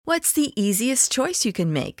What's the easiest choice you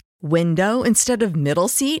can make? Window instead of middle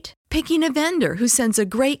seat? Picking a vendor who sends a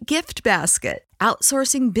great gift basket?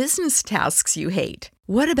 Outsourcing business tasks you hate?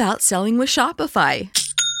 What about selling with Shopify?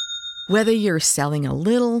 Whether you're selling a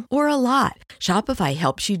little or a lot, Shopify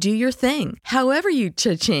helps you do your thing, however you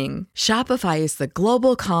cha-ching. Shopify is the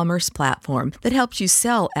global commerce platform that helps you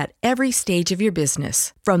sell at every stage of your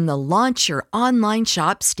business. From the launch your online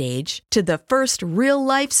shop stage to the first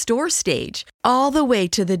real-life store stage, all the way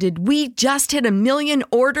to the did we just hit a million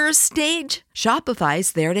orders stage.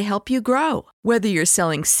 Shopify's there to help you grow. Whether you're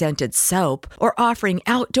selling scented soap or offering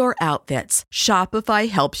outdoor outfits, Shopify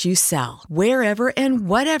helps you sell. Wherever and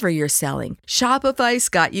whatever you're selling, Shopify's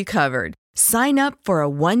got you covered. Sign up for a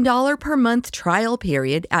 $1 per month trial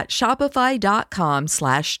period at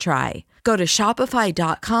shopify.com/try. Go to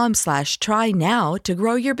shopify.com/try now to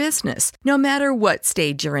grow your business, no matter what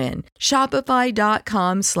stage you're in.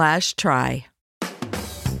 Shopify.com/try.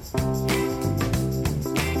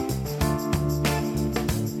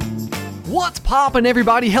 What's poppin',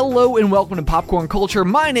 everybody? Hello and welcome to Popcorn Culture.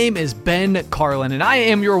 My name is Ben Carlin, and I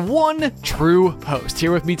am your one true host.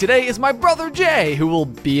 Here with me today is my brother Jay, who will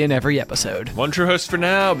be in every episode. One true host for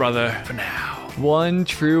now, brother. For now. One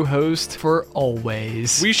true host for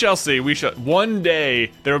always. We shall see. One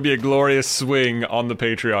day, there will be a glorious swing on the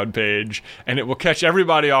Patreon page, and it will catch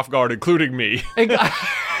everybody off guard, including me.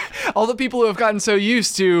 All the people who have gotten so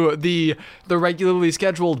used to the regularly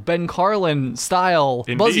scheduled Ben Carlin style.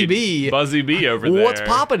 Indeed. Buzzy B over there. What's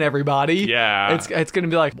poppin', everybody? Yeah. It's gonna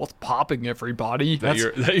be like, what's popping, everybody? That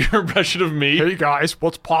your impression of me? Hey guys,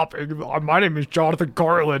 what's popping? My name is Jonathan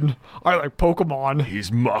Carlin. I like Pokemon.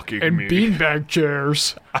 He's mocking and me. beanbag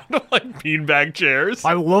chairs. I don't like beanbag chairs.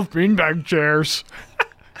 I love beanbag chairs.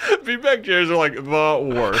 Beanbag chairs are like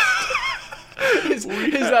the worst. Is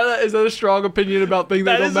that a strong opinion about things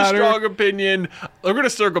that don't matter? That is a strong opinion. We're going to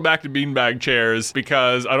circle back to beanbag chairs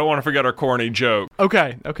because I don't want to forget our corny joke.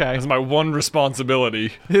 Okay. That's my one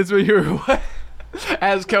responsibility. It's what you're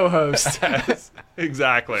as co-host.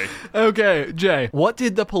 Exactly. Okay, Jay. What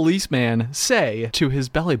did the policeman say to his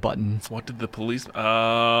belly button? What did the policeman?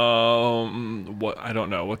 What? I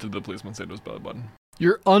don't know. What did the policeman say to his belly button?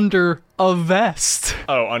 You're under a vest.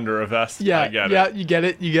 Oh, under a vest? Yeah, I get it. Yeah, you get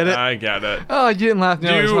it? I get it. Oh, you didn't laugh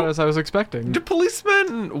as I was expecting. Do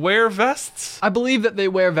policemen wear vests? I believe that they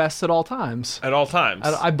wear vests at all times. At all times?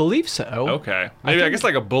 I believe so. Okay. Maybe, I guess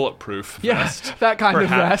like a bulletproof vest. That kind of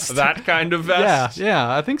vest. That kind of vest?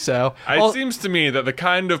 Yeah, I think so. It seems to me that the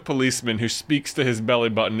kind of policeman who speaks to his belly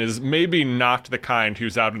button is maybe not the kind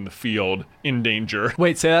who's out in the field in danger.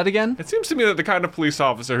 Wait, say that again? It seems to me that the kind of police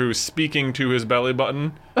officer who's speaking to his belly button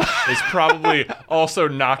is probably also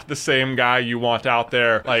not the same guy you want out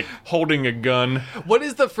there, like, holding a gun. What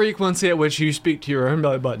is the frequency at which you speak to your own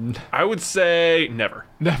belly button? I would say never.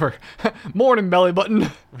 Never. Morning, belly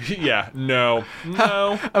button. Yeah, no.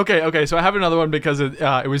 Okay, so I have another one because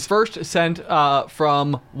it was first sent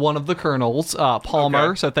from one of the colonels,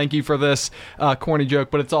 Palmer, Okay. so thank you for this corny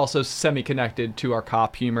joke, but it's also semi-connected to our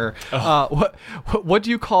cop humor. What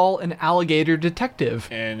do you call an alligator detective?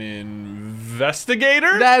 An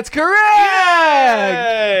investigator? That's correct!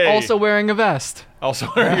 Yay! Also wearing a vest. Also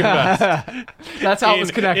wearing a vest. That's how it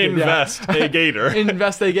was connected. Investigator.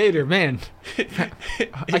 Investigator, man. I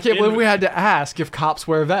can't believe we had to ask if cops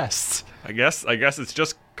wear vests. I guess it's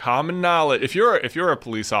just common knowledge. If you're a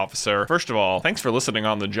police officer, first of all, thanks for listening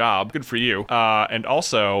on the job. Good for you. And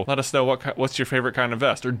also, let us know what's your favorite kind of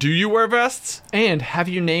vest, or do you wear vests? And have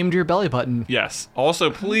you named your belly button? Yes.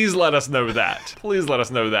 Also, please let us know that.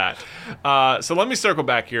 So let me circle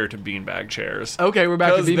back here to beanbag chairs. Okay, we're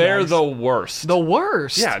back to beanbags. Because they're the worst. The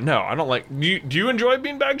worst? Yeah, no, I don't like. Do you enjoy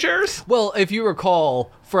beanbag chairs? Well, if you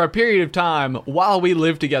recall, for a period of time while we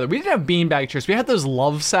lived together, we didn't have beanbag chairs. We had those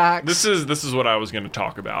love sacks. This is what I was going to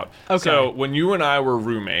talk about. Okay. So when you and I were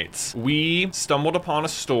roommates, we stumbled upon a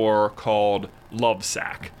store called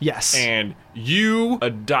Lovesac. Yes. And you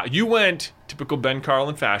went, typical Ben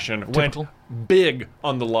Carlin fashion, went big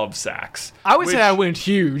on the Lovesacks. I would say I went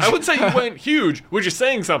huge. I would say you went huge, which is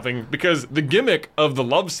saying something, because the gimmick of the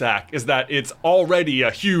Lovesac is that it's already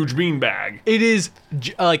a huge beanbag. It is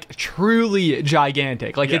truly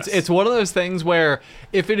gigantic. Like Yes. it's one of those things where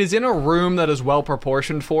if it is in a room that is well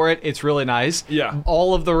proportioned for it, it's really nice. Yeah.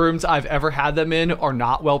 All of the rooms I've ever had them in are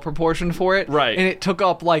not well proportioned for it. Right. And it took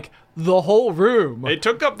up like the whole room. It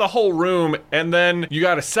took up the whole room, and then you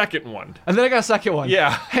got a second one. And then I got a second one.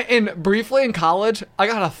 Yeah. And briefly in college, I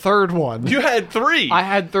got a third one. You had three. I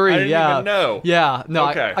had three, I didn't even know. Yeah, no,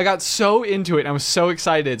 Okay. I got so into it and I was so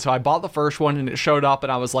excited. So I bought the first one and it showed up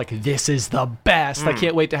and I was like, this is the best. I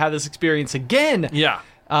can't wait to have this experience again. Yeah.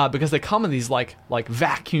 because they come in these like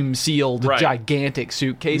vacuum sealed Right. gigantic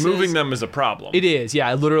suitcases. Moving them is a problem. It is,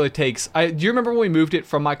 yeah. It literally takes. Do you remember when we moved it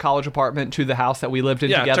from my college apartment to the house that we lived in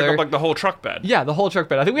yeah, it together? took up like the whole truck bed. Yeah, the whole truck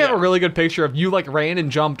bed. I think we have Yeah. a really good picture of you like ran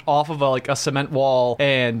and jumped off of a cement wall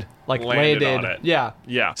and like Landed landed. on it. Yeah.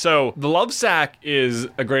 Yeah. So the Love Sack is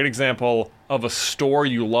a great example of a store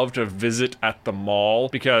you love to visit at the mall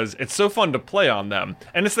because it's so fun to play on them.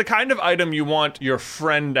 And it's the kind of item you want your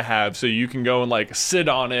friend to have so you can go and like sit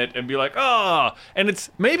on it and be like, ah. And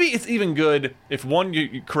maybe it's even good if one,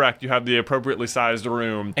 you have the appropriately sized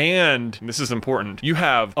room, and this is important, you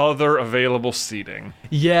have other available seating.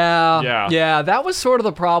 Yeah. Yeah. That was sort of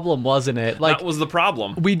the problem, wasn't it? Like That was the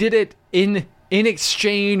problem. we did it in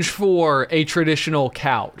exchange for a traditional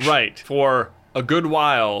couch. Right. For a good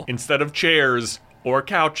while, instead of chairs or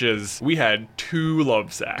couches, we had 2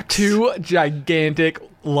 love sacks. 2 gigantic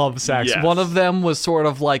love sacks. Yes. One of them was sort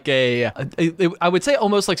of like I would say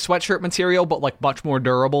almost like sweatshirt material, but like much more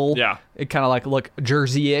durable. Yeah. It kind of like looked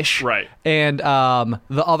jersey-ish. Right. And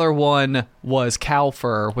the other one was cow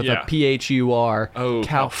fur with Yeah. a PHUR. Oh,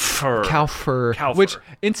 cow fur. Cow fur. Cow Which, fur.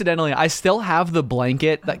 incidentally, I still have the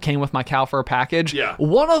blanket that came with my cow fur package. Yeah.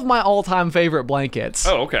 One of my all-time favorite blankets.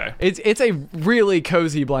 Oh, okay. It's a really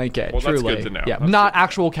cozy blanket, Well, that's truly. good to know. Yeah, That's not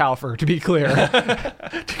actual cow fur, to be clear.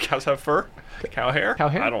 Do cows have fur? Cow hair? Cow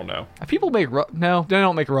hair? I don't know. People make no, they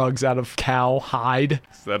don't make rugs out of cow hide.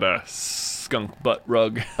 Is that a skunk butt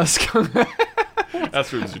rug? A skunk- That's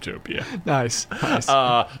from Zootopia. nice.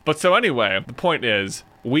 But so anyway, the point is,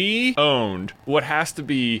 we owned what has to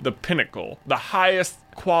be the pinnacle, the highest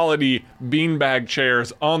quality beanbag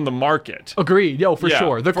chairs on the market. Agreed. Yo, for Yeah,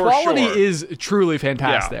 sure. The for quality sure. is truly Yeah,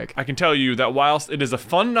 fantastic. I can tell you that whilst it is a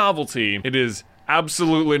fun novelty, it is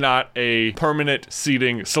absolutely not a permanent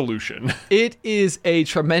seating solution. It is a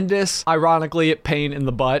tremendous, ironically, pain in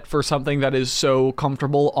the butt for something that is so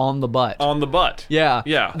comfortable on the butt. On the butt. Yeah.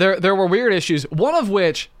 Yeah. There were weird issues. One of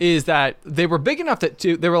which is that they were big enough that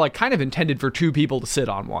they were like kind of intended for 2 people to sit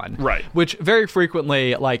on one. Right. Which very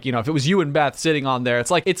frequently, like, if it was you and Beth sitting on there,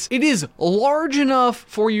 it's like it is large enough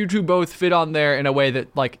for you to both fit on there in a way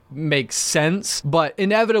that like makes sense, but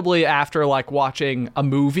inevitably after like watching a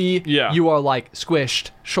movie, Yeah. you are like squished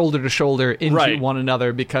shoulder to shoulder into Right. one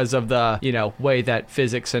another because of the, way that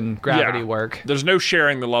physics and gravity Yeah. work. There's no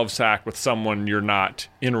sharing the love sack with someone you're not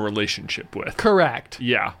in a relationship with. Correct.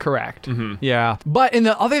 Yeah. Correct. Yeah. But and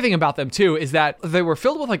the other thing about them too is that they were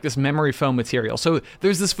filled with like this memory foam material. So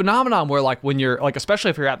there's this phenomenon where like when you're like, especially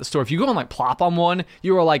if you're at the store, if you go and like plop on one,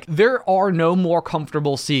 you are like, there are no more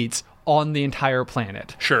comfortable seats on the entire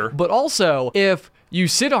planet. Sure. But also if you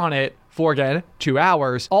sit on it for again 2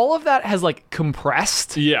 hours, all of that has like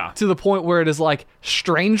compressed Yeah. to the point where it is like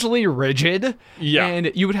strangely rigid. Yeah.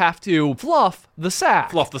 And you would have to fluff the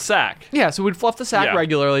sack. Fluff the sack. Yeah, so we'd fluff the sack Yeah.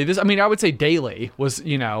 regularly. I would say daily was,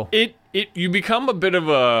 You become a bit of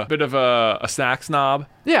a snack snob.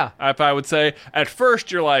 yeah. If I would say, at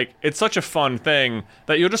first you're like, it's such a fun thing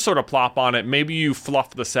that you'll just sort of plop on it. Maybe you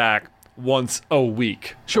fluff the sack once a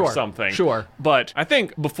week Sure, or something. sure. But I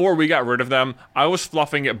think before we got rid of them, I was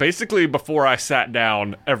fluffing it basically before I sat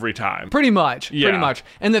down every time. Pretty much. Yeah. Pretty much.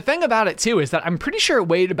 And the thing about it too is that I'm pretty sure it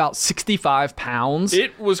weighed about 65 pounds.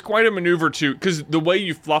 It was quite a maneuver too, because the way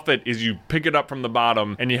you fluff it is you pick it up from the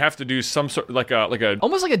bottom and you have to do some sort like a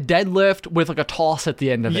Almost like a deadlift with like a toss at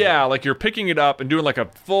the end of it. yeah, like you're picking it up and doing like a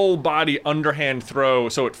full body underhand throw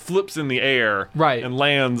so it flips in the air Right. and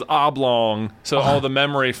lands oblong so all the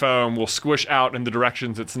memory foam will squish out in the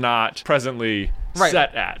directions it's not presently Right.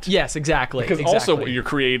 set at. Yes, exactly. Because also what you're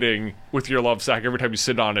creating with your love sack every time you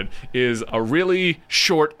sit on it is a really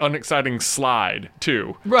short, unexciting slide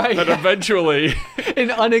tide Right. That eventually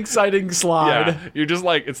an unexciting slide. yeah, you're just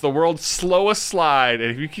like, it's the world's slowest slide,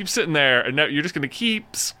 and if you keep sitting there, and now you're just gonna keep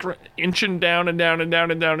inching down and down and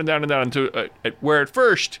down and down and down and down until where at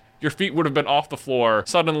first your feet would have been off the floor,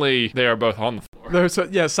 suddenly they are both on the floor.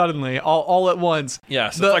 Suddenly, all at once. Yeah,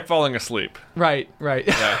 so it's like falling asleep. Right.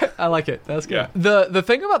 Yeah. I like it. That's good. Yeah. The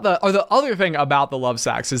thing about the other thing about the love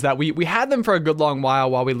sacks is that we had them for a good long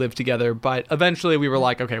while we lived together, but eventually we were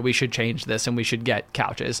like, okay, we should change this and we should get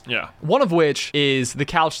couches. Yeah. One of which is the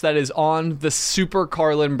couch that is on the Super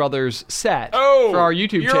Carlin Brothers set Oh, for our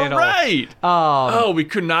YouTube you're channel. right. We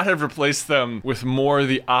could not have replaced them with more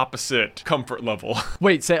the opposite comfort level.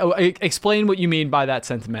 Wait, explain what you mean by that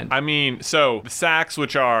sentiment. I mean, so the sacks,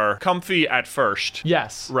 which are comfy at first.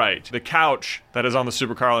 Yes. Right. The couch that is on the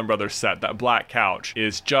Super Carlin Brothers set, that black couch,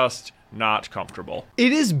 is just not comfortable.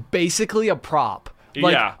 It is basically a prop.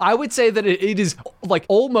 Like, Yeah. I would say that it is like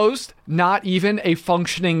almost not even a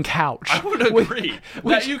functioning couch. I would agree.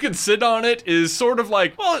 That you can sit on it is sort of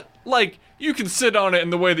like, well, like, you can sit on it in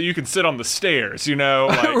the way that you can sit on the stairs, you know?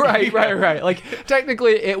 Like, right. Like,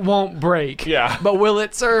 technically, it won't break. Yeah. But will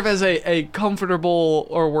it serve as a comfortable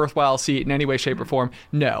or worthwhile seat in any way, shape, or form?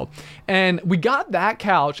 No. And we got that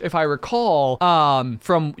couch, if I recall,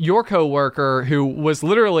 from your coworker who was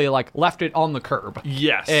literally, like, left it on the curb.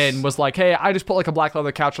 Yes. And was like, hey, I just put, like, a black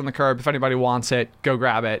leather couch on the curb. If anybody wants it, go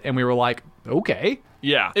grab it. And we were like, okay.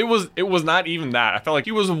 Yeah. It was not even that. I felt like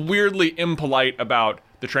he was weirdly impolite about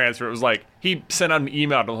the transfer. It was like, he sent out an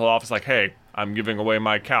email to the whole office like, hey, I'm giving away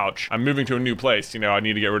my couch. I'm moving to a new place. You know, I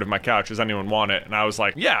need to get rid of my couch. Does anyone want it? And I was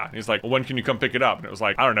like, yeah. And he's like, well, when can you come pick it up? And it was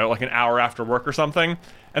like, I don't know, like an hour after work or something.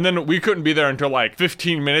 And then we couldn't be there until like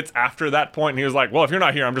 15 minutes after that point. And he was like, well, if you're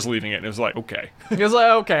not here, I'm just leaving it. And it was like, okay. He was like,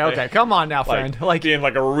 okay, come on now, friend. Like being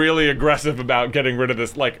like a really aggressive about getting rid of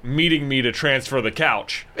this, like meeting me to transfer the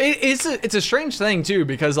couch. It's a strange thing too,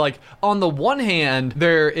 because like on the one hand,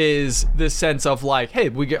 there is this sense of like, hey,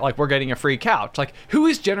 we're getting a free couch. Like, who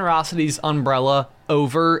is generosity's umbrella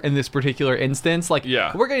over in this particular instance? Like,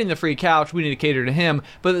 yeah, we're getting the free couch, we need to cater to him.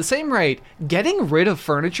 But at the same rate, getting rid of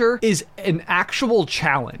furniture is an actual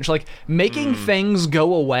challenge. Like, making things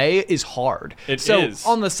go away is hard. It is.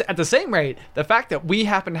 At the same rate, the fact that we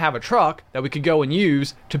happen to have a truck that we could go and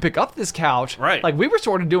use to pick up this couch, right? Like, we were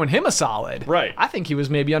sort of doing him a solid. Right. I think he was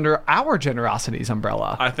maybe under our generosity's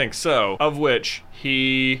umbrella. I think so. Of which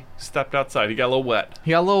he stepped outside. He got a little wet.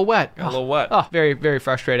 Oh, very, very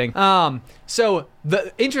frustrating. So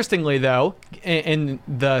interestingly though, in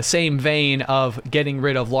the same vein of getting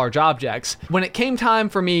rid of large objects, when it came time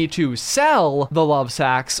for me to sell the love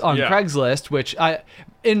sacks on Craigslist, which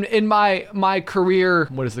in my career,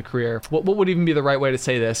 what is the career? What would even be the right way to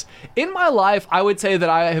say this? In my life, I would say that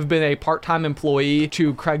I have been a part-time employee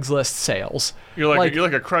to Craigslist sales. You're like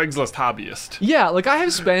a Craigslist hobbyist. Yeah, like I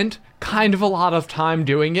have spent kind of a lot of time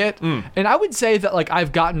doing it, and I would say that like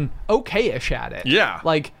I've gotten okay-ish at it. Yeah.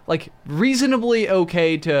 Like reasonably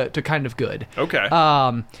okay to kind of good. Okay.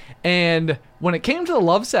 And when it came to the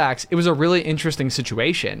love sacks, it was a really interesting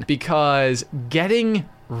situation because getting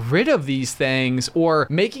rid of these things or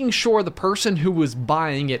making sure the person who was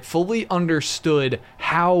buying it fully understood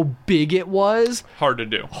how big it was. Hard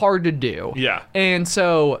to do. Yeah. And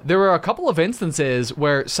so there were a couple of instances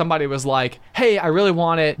where somebody was like, hey, I really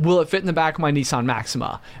want it. Will it fit in the back of my Nissan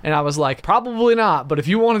Maxima? And I was like, probably not, but if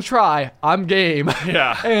you want to try, I'm game.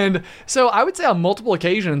 Yeah. And so I would say on multiple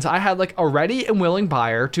occasions, I had like a ready and willing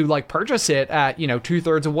buyer to like purchase it at,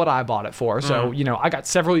 2/3 of what I bought it for. So, I got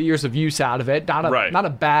several years of use out of it. Not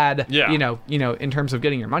a bad, in terms of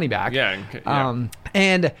getting your money back. Yeah.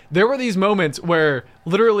 And there were these moments where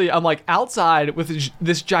literally I'm like outside with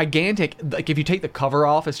this gigantic, like if you take the cover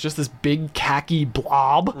off, it's just this big khaki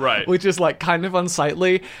blob, right? Which is like kind of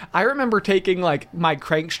unsightly. I remember taking like my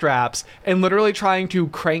crank straps and literally trying to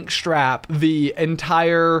crank strap the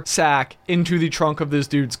entire sack into the trunk of this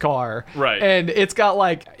dude's car. Right. And it's got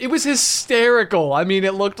like, it was hysterical. I mean,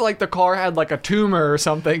 it looked like the car had like a tumor or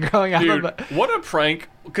something growing out of it. What a prank.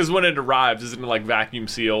 Because when it arrives, isn't it like vacuum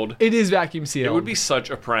sealed? It is vacuum sealed. It would be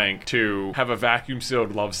such a prank to have a vacuum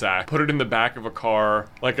sealed love sack, put it in the back of a car,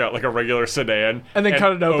 like a regular sedan, and then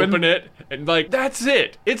cut it open it, and like that's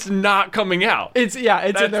it. It's not coming out. It's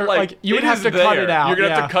in there. Like you would have to cut it out. You're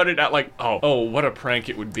gonna have to cut it out. Like oh, what a prank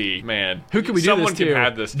it would be, man. Who can we do Someone this to? Can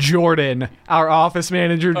have this. Jordan, our office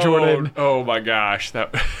manager, Jordan. Oh my gosh,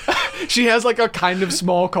 that. She has like a kind of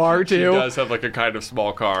small car too. She does have like a kind of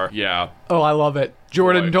small car. Yeah. Oh, I love it.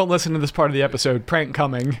 Jordan, don't listen to this part of the episode. Prank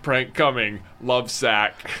coming. Love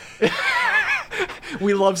sack.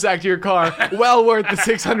 We love sacked your car. Well worth the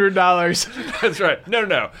 $600. That's right.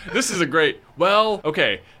 No. This is a great. Well,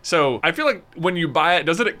 okay. So I feel like when you buy it,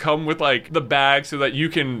 doesn't it come with like the bag so that you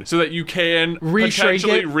can potentially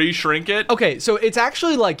reshrink it? Okay, so it's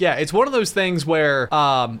actually like, it's one of those things where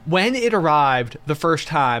when it arrived the first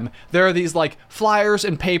time, there are these like flyers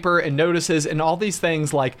and paper and notices and all these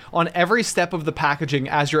things like on every step of the packaging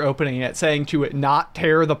as you're opening it, saying to it not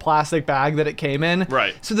tear the plastic bag that it came in.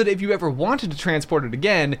 Right. So that if you ever wanted to transport it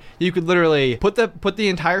again, you could literally put the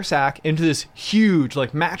entire sack into this huge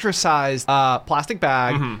like mattress-sized plastic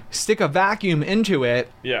bag, stick a vacuum into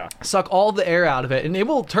it, suck all the air out of it, and it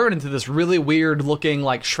will turn into this really weird looking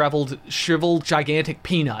like shriveled gigantic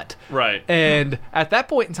peanut. Right. And at that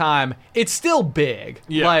point in time, it's still big.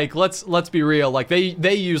 Yeah. Like let's be real. Like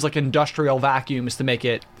they use like industrial vacuums to make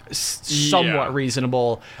it somewhat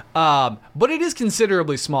reasonable, but it is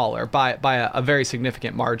considerably smaller by a very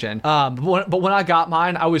significant margin. But when I got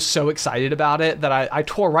mine, I was so excited about it that I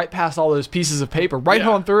tore right past all those pieces of paper,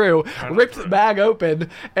 on through, ripped the bag open,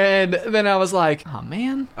 and then I was like, oh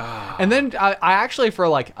man. And then I actually, for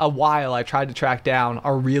like a while, I tried to track down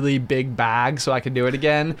a really big bag so I could do it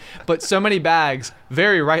again. But so many bags,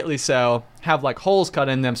 very rightly so, have like holes cut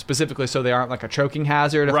in them specifically so they aren't like a choking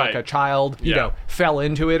hazard if like a child, you know, fell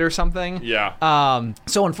into it or something. Yeah.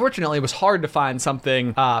 So unfortunately, it was hard to find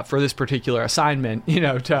something for this particular assignment, you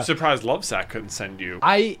know, to... I'm surprised Lovesac couldn't send you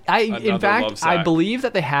in fact, Lovesac. I believe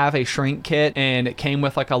that they have a shrink kit and it came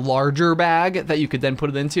with like a larger bag that you could then put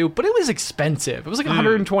it into, but it was expensive. It was like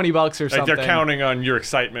 $120 or something. Like they're counting on your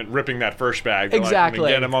excitement ripping that first bag. Exactly.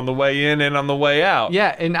 Like, get them on the way in and on the way out.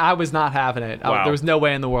 Yeah, and I was not having it. Wow. There was no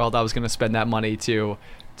way in the world I was going to spend that money to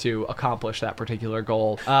accomplish that particular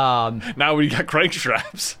goal. Now we got crank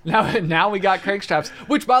straps. Now we got crank straps,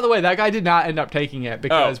 which, by the way, that guy did not end up taking it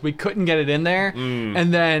because we couldn't get it in there.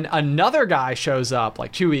 And then another guy shows up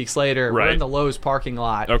like 2 weeks later. We're in the Lowe's parking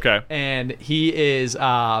lot. Okay. And he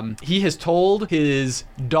has told his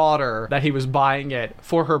daughter that he was buying it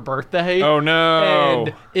for her birthday. Oh, no.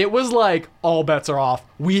 And it was like, all bets are off.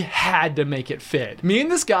 We had to make it fit. Me and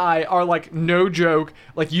this guy are like, no joke,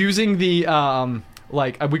 like using the...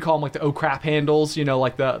 like we call them like the oh crap handles, you know,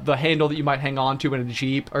 like the handle that you might hang on to in a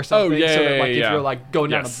Jeep or something. So that like if you're like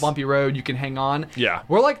going down a bumpy road, you can hang on. Yeah.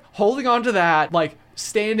 We're like holding on to that, like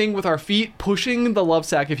standing with our feet pushing the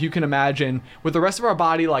Lovesac, if you can imagine, with the rest of our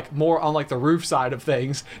body like more on like the roof side of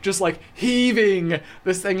things, just like heaving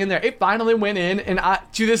this thing in there. It finally went in, and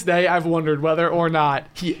to this day I've wondered whether or not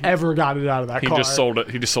he ever got it out of that car. He just sold it.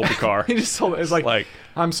 He just sold the car. He just sold it. It's like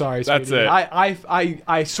I'm sorry, sweetie. That's it.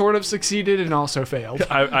 I sort of succeeded and also failed.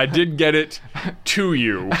 I did get it to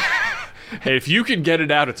you. If you can get it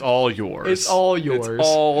out, it's all yours. It's all yours. It's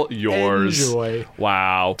all yours. Enjoy.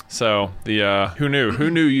 Wow. So the who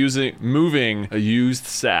knew moving a used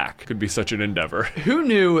sack could be such an endeavor. Who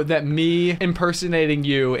knew that me impersonating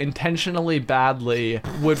you intentionally badly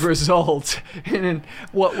would result in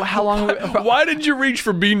how long? Why did you reach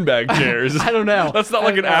for beanbag chairs? I don't know. That's not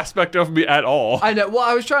like an aspect of me at all. I know. Well,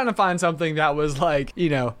 I was trying to find something that was like, you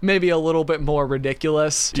know, maybe a little bit more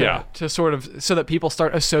ridiculous to sort of, so that people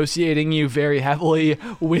start associating you very heavily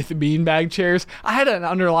with beanbag chairs. I had an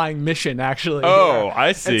underlying mission, actually. Oh,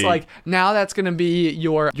 I see. It's like, now that's going to be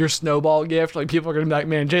your snowball gift. Like, people are going to be like,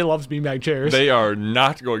 man, Jay loves beanbag chairs. They are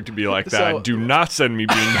not going to be like that. So, do not send me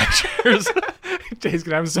beanbag chairs. Jay's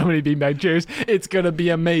going to have so many beanbag chairs. It's going to be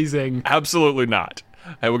amazing. Absolutely not.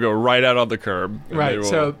 I will go right out on the curb. Right.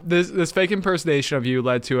 So this fake impersonation of you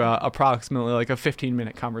led to approximately like a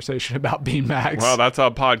 15-minute conversation about beanbags. Well, that's how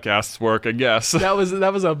podcasts work, I guess. That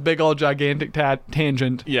was a big old gigantic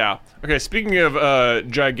tangent. Yeah. Okay, speaking of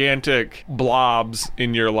gigantic blobs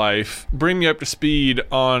in your life, bring me up to speed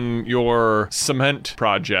on your cement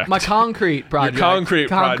project. My concrete project. Your concrete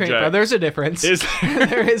project. There's a difference.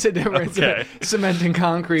 There is a difference. Okay. Cement and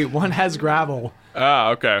concrete. One has gravel. Ah,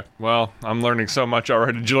 okay. Well, I'm learning so much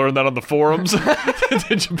already. Did you learn that on the forums?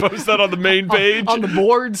 Did you post that on the main page? On the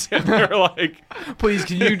boards? They're like, please,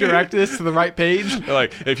 can you direct this to the right page? They're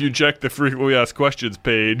like, if you check the frequently asked questions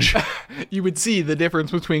page, you would see the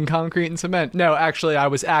difference between concrete and cement. No, actually, I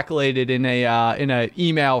was accoladed in a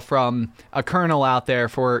email from a colonel out there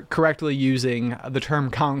for correctly using the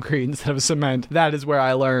term concrete instead of cement. That is where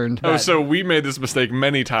I learned. Oh, so we made this mistake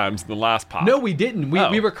many times in the last pod. No, we didn't.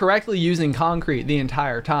 We were correctly using concrete the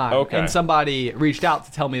entire time. Okay. And somebody reached out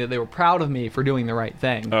to tell me that they were proud of me for doing the right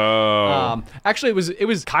thing. Oh. Actually, it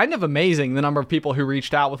was kind of amazing the number of people who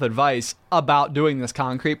reached out with advice about doing this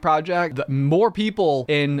concrete project. More people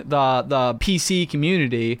in the PC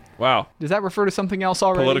community. Wow. Does that refer to something else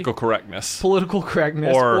already? Political correctness.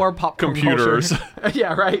 Or popcorn computers.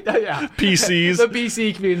 Yeah, right. Yeah. PCs. The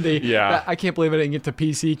PC community. Yeah. I can't believe I didn't get to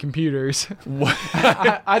PC computers.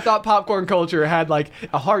 I thought popcorn culture had like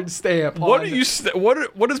a hard stamp. What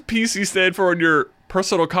does PC stand for in your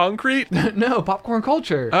personal concrete? No, popcorn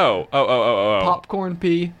culture. Oh. Popcorn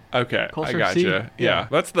P. Okay, Culture I gotcha. C? Yeah,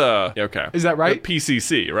 that's the okay. Is that right? The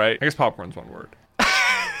PCC, right? I guess popcorn's one word.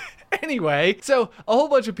 Anyway, so a whole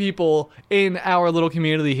bunch of people in our little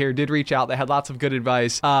community here did reach out. They had lots of good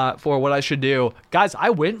advice for what I should do. Guys, I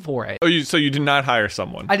went for it. Oh, so you did not hire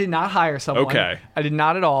someone? I did not hire someone. Okay. I did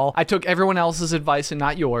not at all. I took everyone else's advice and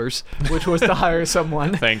not yours, which was to hire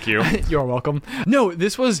someone. Thank you. You're welcome. No,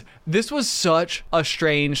 this was such a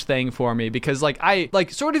strange thing for me because I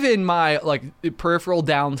sort of in my like peripheral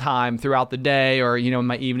downtime throughout the day or, you know, in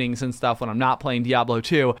my evenings and stuff when I'm not playing Diablo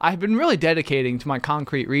 2, I've been really dedicating to my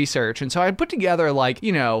concrete research. much. And so I'd put together like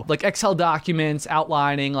Excel documents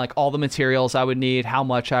outlining like all the materials I would need, how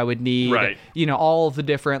much I would need, Right. all of the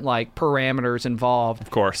different like parameters involved.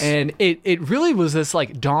 Of course. And it really was this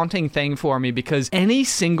like daunting thing for me because any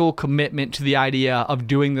single commitment to the idea of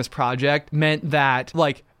doing this project meant that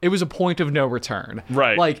like it was a point of no return.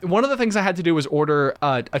 Right. Like one of the things I had to do was order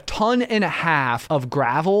a 1.5 tons of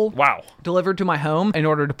gravel. Wow. Delivered to my home in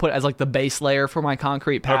order to put as like the base layer for my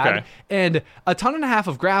concrete pad. Okay. And 1.5 tons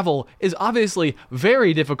of gravel is obviously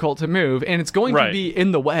very difficult to move, and it's going to Right. be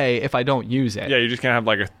in the way if I don't use it. Yeah, you're just gonna have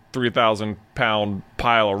like a 3,000-pound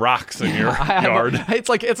pile of rocks in your yard. It's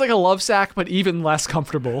like a love sack, but even less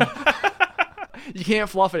comfortable. You can't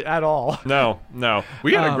fluff it at all. No.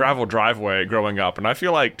 We had a gravel driveway growing up, and I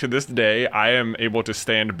feel like to this day I am able to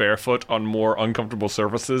stand barefoot on more uncomfortable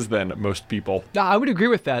surfaces than most people. No, I would agree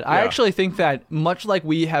with that. I Yeah. actually think that much like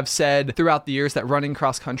we have said throughout the years that running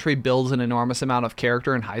cross country builds an enormous amount of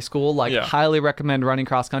character in high school, like Yeah. highly recommend running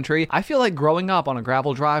cross country. I feel like growing up on a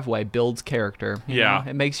gravel driveway builds character. you Yeah. know?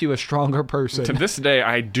 It makes you a stronger person. To this day,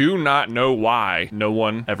 I do not know why no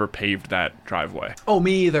one ever paved that driveway. Oh,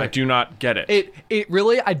 me either. I do not get it. It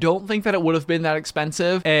really, I don't think that it would have been that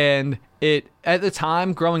expensive. And it, at the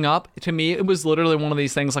time growing up, to me, it was literally one of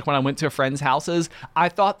these things like when I went to friends' houses, I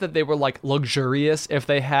thought that they were like luxurious if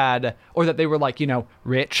they had, or that they were like,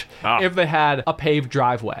 rich if they had a paved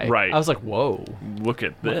driveway. Right. I was like, whoa, Look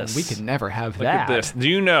at this. we could never have Look that. at this. Do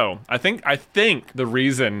you know? I think the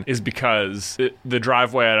reason is because the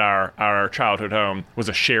driveway at our childhood home was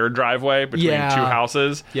a shared driveway between Yeah. two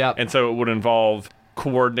houses. Yep. And so it would involve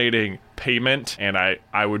coordinating payment, and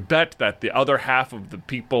I would bet that the other half of the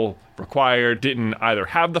people required didn't either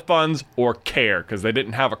have the funds or care because they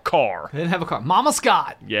didn't have a car. They didn't have a car. Mama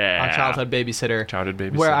Scott. Yeah. Our childhood babysitter. Childhood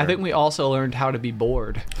babysitter. Where I think we also learned how to be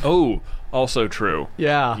bored. Oh, also true.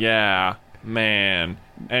 Yeah. Yeah, man.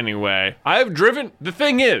 Anyway, the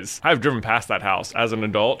thing is, I've driven past that house as an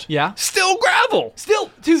adult. Yeah. Still gravel.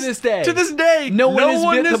 Still, to this day. To this day, No one has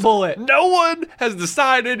bit the bullet. No one has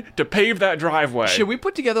decided to pave that driveway. Should we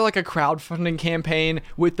put together like a crowdfunding campaign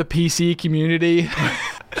with the PC community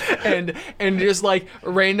and just like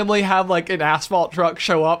randomly have like an asphalt truck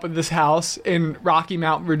show up in this house in Rocky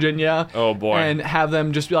Mount, Virginia? Oh, boy. And have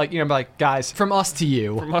them just be like, guys, from us to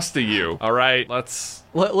you. From us to you. All right, let's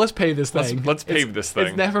pay this thing. let's pave this thing.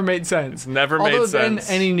 It's never made sense. It's never made Although sense.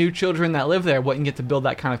 then any new children that live there wouldn't get to build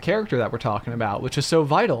that kind of character that we're talking about, which is so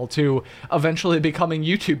vital to eventually becoming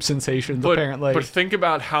YouTube sensations, apparently. But think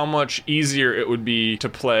about how much easier it would be to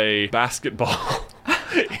play basketball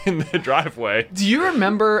in the driveway. Do you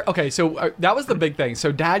remember? Okay, so that was the big thing.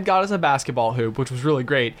 So Dad got us a basketball hoop, which was really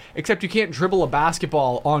great, except you can't dribble a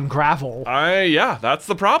basketball on gravel. Yeah, that's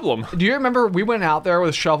the problem. Do you remember we went out there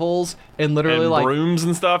with shovels and literally And like brooms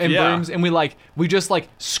and stuff. and yeah. brooms, and we just like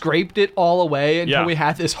scraped it all away until Yeah. we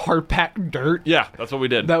had this hard packed dirt Yeah, that's what we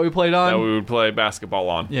did. that we played on. That we would play basketball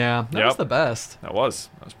on. Yeah, that Yep. was the best. That was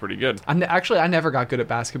pretty good. I never got good at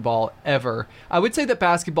basketball, ever. I would say that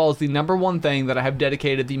basketball is the number one thing that I have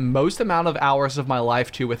dedicated the most amount of hours of my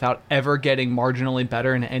life to without ever getting marginally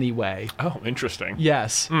better in any way. Oh, interesting.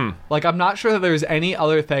 Yes. Hmm. Like, I'm not sure that there's any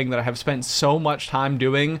other thing that I have spent so much time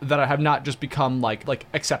doing that I have not just become, like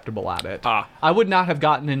acceptable at it. I would not have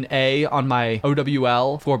gotten an A on my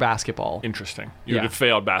OWL for basketball. Interesting. You Yeah. would have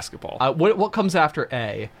failed basketball. What comes after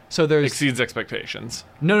A? So there's... Exceeds expectations.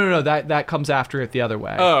 No. That comes after it the other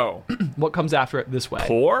way. Oh. What comes after it this way?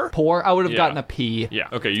 Poor? Poor? I would have Yeah. gotten a P. Yeah.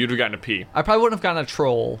 Okay, you'd have gotten a P. I probably wouldn't have gotten a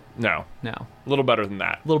troll. No. No. A little better than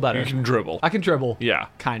that. A little better. You can dribble. I can dribble. Yeah.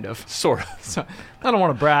 Kind of. Sort of. So, I don't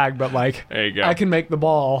want to brag, but There you go. I can make the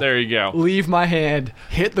ball. There you go. Leave my hand,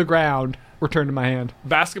 hit the ground, return to my hand.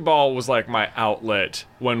 Basketball was like my outlet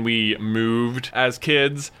when we moved as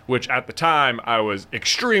kids, which at the time I was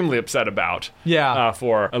extremely upset about. Yeah.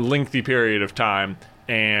 For a lengthy period of time.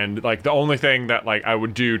 And like the only thing that like I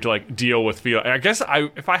would do to like deal with I guess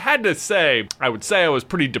if I had to say, I would say I was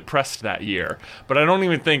pretty depressed that year. But I don't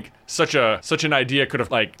even think such an idea could have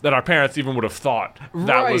that our parents even would have thought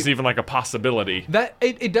that was Right. even like a possibility. That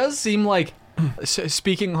it does seem like,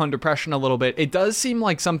 speaking on depression a little bit, it does seem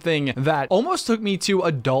like something that almost took me to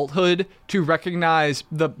adulthood to recognize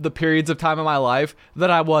the periods of time in my life that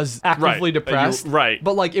I was actively Right. depressed. Right.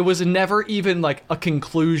 But like it was never even like a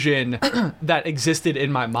conclusion that existed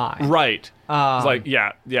in my mind. Right. It's like,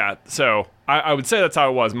 yeah. So I would say that's how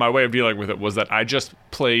it was. My way of dealing with it was that I just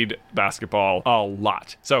played basketball a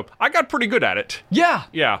lot. So I got pretty good at it. Yeah.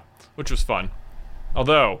 Yeah, which was fun.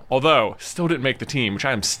 Although, still didn't make the team, which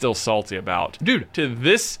I am still salty about. Dude. To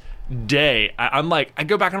this day, I'm like, I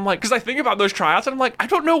go back and I'm like, because I think about those tryouts and I'm like, I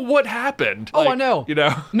don't know what happened. Oh, Like, I know. You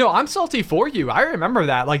know? No, I'm salty for you. I remember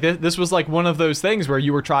that. Like this was like one of those things where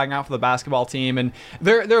you were trying out for the basketball team, and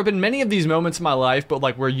there have been many of these moments in my life, but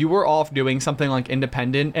like where you were off doing something like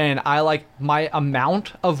independent, and I like my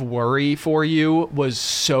amount of worry for you was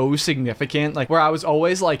so significant. Like where I was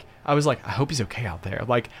always like, I hope he's okay out there.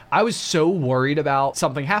 Like I was so worried about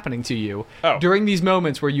something happening to you during these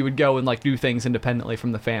moments where you would go and like do things independently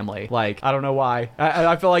from the family. Like I don't know why.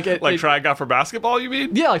 I feel like it. Like trying out for basketball, you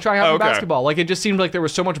mean? Yeah, like trying out for Okay. basketball. Like it just seemed like there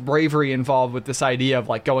was so much bravery involved with this idea of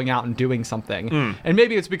like going out and doing something. And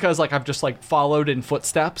maybe it's because like I've just like followed in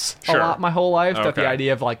footsteps a Sure. lot my whole life. That the Okay.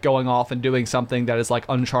 idea of like going off and doing something that is like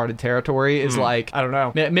uncharted territory is like, I don't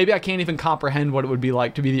know. Maybe I can't even comprehend what it would be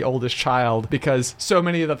like to be the oldest child, because so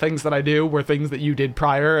many of the things that I do were things that you did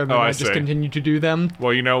prior, and then I I just see. continue to do them.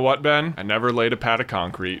 Well, you know what, Ben? I never laid a pad of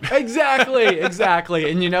concrete.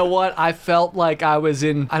 Exactly. And you know what? I felt like I was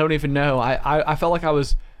in, I don't even know. I felt like I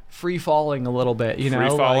was free falling a little bit, you know?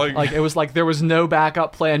 Free falling? Like it was like there was no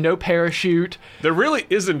backup plan, no parachute. There really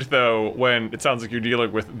isn't, though, when it sounds like you're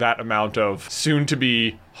dealing with that amount of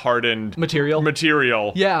soon-to-be hardened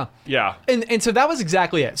Material. Yeah. Yeah. And so that was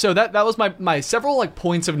exactly it. So that was my several like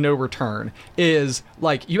points of no return is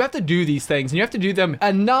like you have to do these things and you have to do them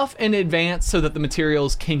enough in advance so that the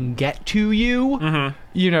materials can get to you,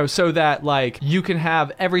 you know, so that like you can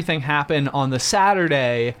have everything happen on the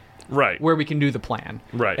Saturday Right. where we can do the plan.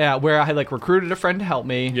 Right. Where I had like recruited a friend to help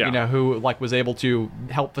me, Yeah. you know, who like was able to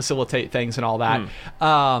help facilitate things and all that.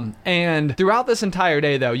 And throughout this entire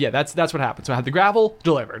day though, yeah, that's what happened. So I had the gravel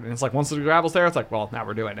delivered, and it's like once the gravel's there, it's like, well, now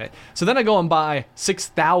we're doing it. So then I go and buy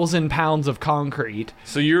 6,000 pounds of concrete.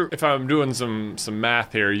 So if I'm doing some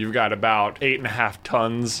math here, you've got about 8.5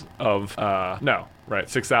 tons of, no, right,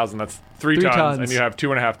 6,000, that's 3 tons, and you have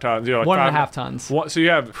 2.5 tons. You know, like 1.5 tons. So you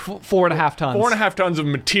have 4.5 tons. 4.5 tons of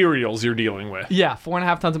materials you're dealing with. Yeah,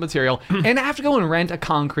 4.5 tons of material. And I have to go and rent a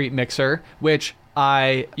concrete mixer, which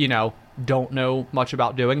I, you know, don't know much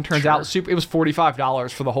about doing. Turns out it was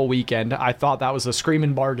 $45 for the whole weekend. I thought that was a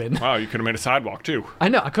screaming bargain. Wow, you could have made a sidewalk too. I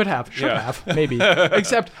know, I should have, maybe.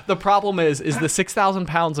 Except the problem is the 6,000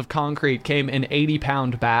 pounds of concrete came in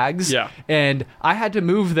 80-pound bags. Yeah. And I had to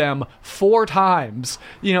move them 4 times.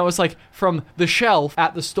 You know, it's like from the shelf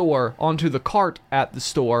at the store onto the cart at the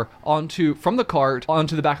store, from the cart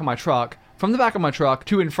onto the back of my truck, from the back of my truck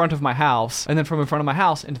to in front of my house, and then from in front of my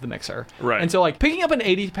house into the mixer. Right. And so like picking up an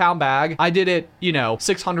 80-pound bag, I did it, you know,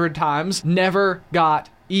 600 times, never got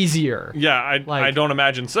easier. Yeah, I don't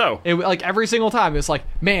imagine so. It like every single time it's like,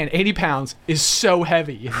 man, 80 pounds is so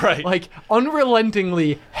heavy. Right. Like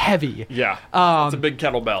unrelentingly heavy. Yeah, it's a big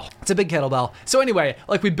kettlebell. It's a big kettlebell. So anyway,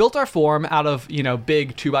 like we built our form out of, you know,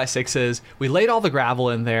 big 2x6s. We laid all the gravel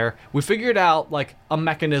in there. We figured out like a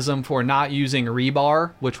mechanism for not using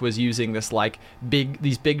rebar, which was using this like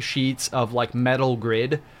these big sheets of like metal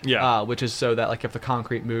grid. Yeah. Which is so that like if the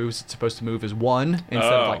concrete moves, it's supposed to move as one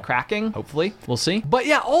instead of like cracking. Hopefully, we'll see. But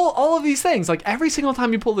yeah, all of these things, like every single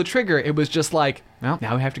time you pull the trigger, it was just like, well,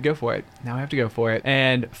 now we have to go for it.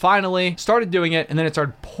 And finally started doing it, and then it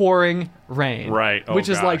started pouring rain. Right. Oh, which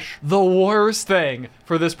is like gosh. the worst thing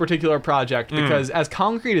for this particular project, because as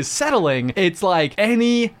concrete is settling, it's like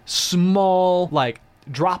any small like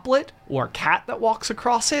droplet or cat that walks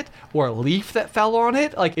across it or a leaf that fell on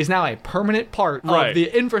it like is now a permanent part Right. of the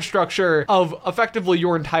infrastructure of effectively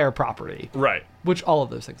your entire property. Right. Which all of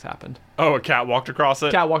those things happened. Oh, a cat walked across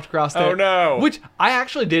it? Cat walked across there. Oh, no. Which I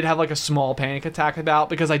actually did have like a small panic attack about,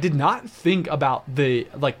 because I did not think about the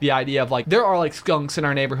idea of like there are like skunks in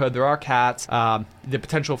our neighborhood, there are cats, the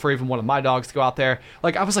potential for even one of my dogs to go out there.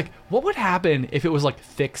 Like I was like, what would happen if it was like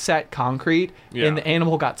thick set concrete and the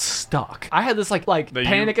animal got stuck? I had this like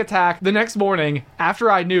panic attack the next morning after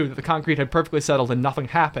I knew that the concrete had perfectly settled and nothing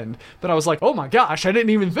happened. But I was like, oh my gosh, I didn't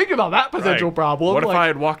even think about that potential Right. problem. What if Like, I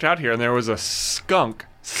had walked out here and there was a skunk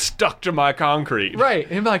stuck to my concrete? Right,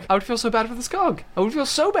 and like I would feel so bad for the skunk.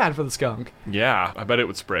 Yeah, I bet it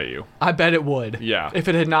would spray you. I bet it would. Yeah. If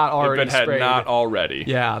it had not already If it had sprayed. not already.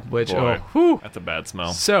 Yeah, which, Boy, oh, whew. that's a bad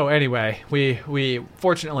smell. So anyway, we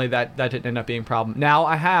fortunately that didn't end up being a problem. Now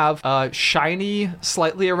I have a shiny,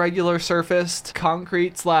 slightly irregular surfaced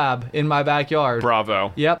concrete slab in my backyard.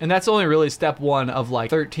 Bravo. Yep, and that's only really step 1 of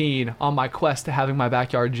like 13 on my quest to having my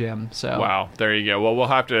backyard gym. So Wow, there you go. Well, we'll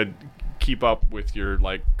have to keep up with your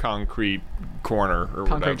like concrete corner or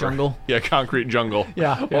Concrete whatever. jungle. Yeah, concrete jungle.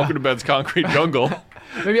 Yeah, Welcome to Ben's concrete jungle.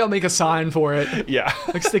 maybe I'll make a sign for it. Yeah.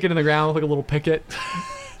 Like stick it in the ground with like a little picket.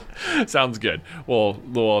 Sounds good. We'll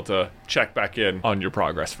have to check back in on your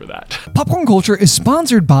progress for that. Popcorn Culture is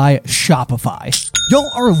sponsored by Shopify.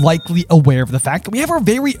 Y'all are likely aware of the fact that we have our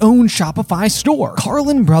very own Shopify store,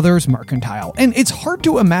 Carlin Brothers Mercantile, and it's hard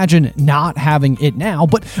to imagine not having it now,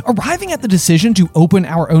 but arriving at the decision to open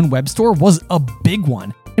our own web store was a big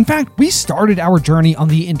one. In fact, we started our journey on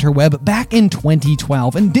the interweb back in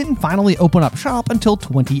 2012 and didn't finally open up shop until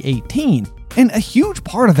 2018. And a huge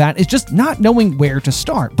part of that is just not knowing where to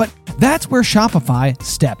start, but that's where Shopify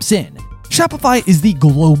steps in. Shopify is the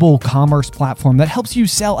global commerce platform that helps you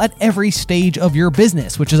sell at every stage of your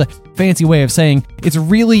business, which is a fancy way of saying it's a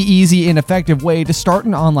really easy and effective way to start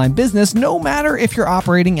an online business, no matter if you're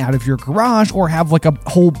operating out of your garage or have like a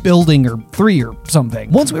whole building or 3 or something.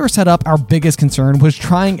 Once we were set up, our biggest concern was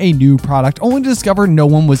trying a new product, only to discover no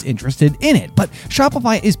one was interested in it. But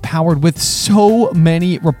Shopify is powered with so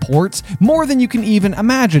many reports, more than you can even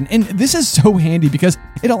imagine. And this is so handy because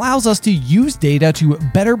it allows us to use data to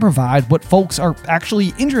better provide what folks are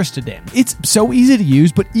actually interested in. It's so easy to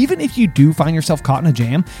use, but even if you do find yourself caught in a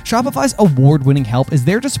jam, Shopify's award-winning help is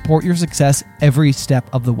there to support your success every step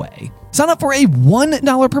of the way. Sign up for a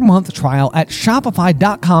 $1 per month trial at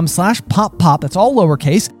shopify.com/poppop. That's all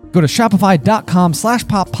lowercase. Go to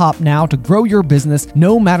shopify.com/poppop now to grow your business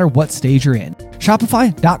no matter what stage you're in.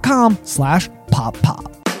 Shopify.com/poppop.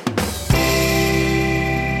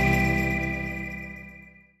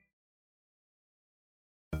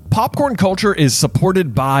 Popcorn Culture is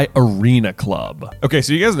supported by Arena Club. Okay,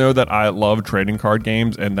 so you guys know that I love trading card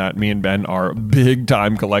games and that me and Ben are big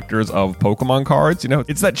time collectors of Pokemon cards. You know,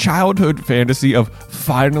 it's that childhood fantasy of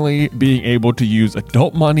finally being able to use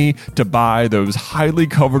adult money to buy those highly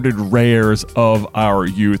coveted rares of our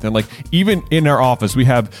youth. And like, even in our office, we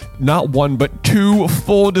have not one, but 2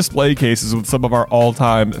 full display cases with some of our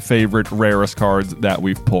all-time favorite rarest cards that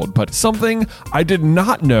we've pulled. But something I did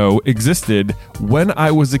not know existed when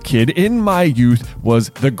I was a kid in my youth was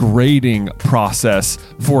the grading process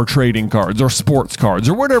for trading cards or sports cards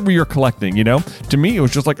or whatever you're collecting. You know, to me, it was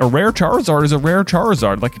just like a rare Charizard is a rare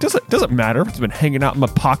Charizard. Like, it doesn't matter if it's been hanging out in my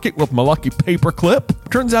pocket with my lucky paper clip.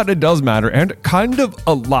 Turns out it does matter, and kind of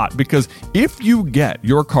a lot, because if you get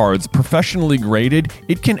your cards professionally graded,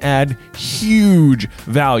 it can add huge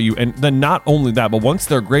value. And then not only that, but once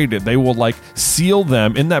they're graded, they will like seal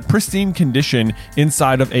them in that pristine condition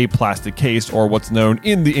inside of a plastic case, or what's known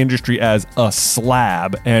in the industry as a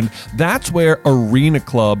slab. And that's where Arena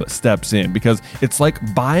Club steps in, because it's like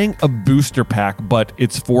buying a booster pack, but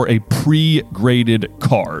it's for a pre-graded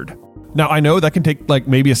card. Now, I know that can take like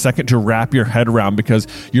maybe a second to wrap your head around, because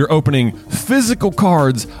you're opening physical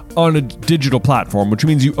cards on a digital platform, which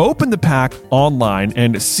means you open the pack online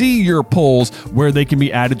and see your pulls where they can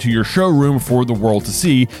be added to your showroom for the world to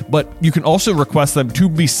see, but you can also request them to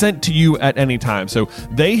be sent to you at any time. So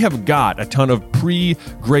they have got a ton of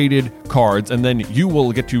pre-graded cards, and then you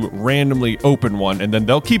will get to randomly open one, and then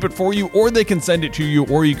they'll keep it for you, or they can send it to you,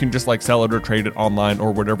 or you can just like sell it or trade it online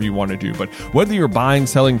or whatever you want to do. But whether you're buying,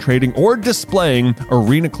 selling, trading, or displaying,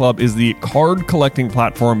 Arena Club is the card collecting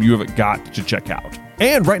platform you have got to check out.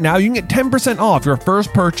 And right now, you can get 10% off your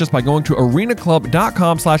first purchase by going to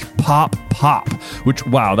arenaclub.com/poppop, which,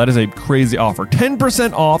 wow, that is a crazy offer.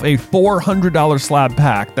 10% off a $400 slab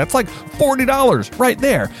pack. That's like $40 right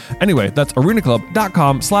there. Anyway, that's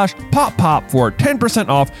arenaclub.com/poppop for 10%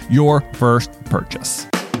 off your first purchase.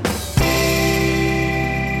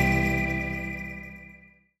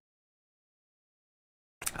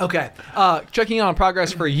 Okay, checking on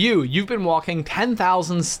progress for you. You've been walking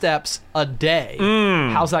 10,000 steps a day.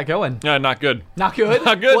 How's that going? Not good. Not good?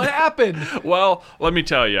 Not good. What happened? Well, let me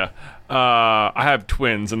tell you. I have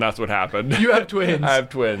twins, and that's what happened. You have twins. I have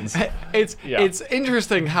twins. It's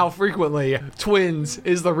interesting how frequently twins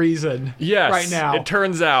is the reason. Yes. Right now. It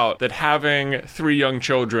turns out that having 3 young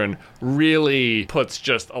children really puts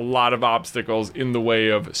just a lot of obstacles in the way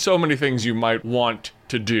of so many things you might want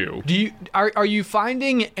to do. Are you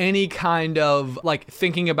finding any kind of like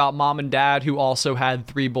thinking about mom and dad who also had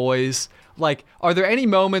 3 boys? Like, are there any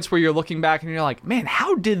moments where you're looking back and you're like, man,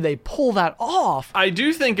 how did they pull that off? I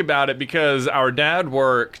do think about it because our dad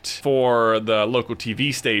worked for the local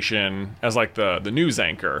TV station as like the news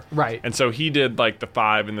anchor. Right. And so he did like the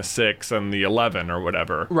 5 and the 6 and the 11 or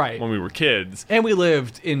whatever. Right. When we were kids. And we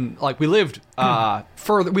lived in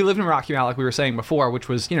further. We lived in Rocky Mount, like we were saying before, which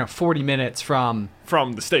was 40 minutes from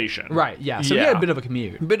the station. Right. Yeah. So we had a bit of a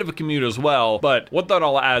commute. A bit of a commute as well. But what that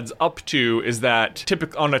all adds up to is that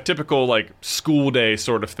on a typical like school day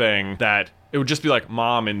sort of thing, that it would just be like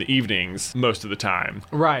mom in the evenings most of the time.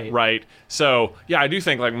 Right. Right. So yeah, I do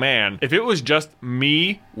think like, man, if it was just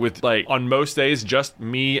me with like on most days, just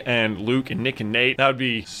me and Luke and Nick and Nate, that would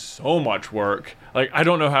be so much work. Like, I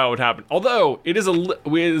don't know how it would happen. Although it is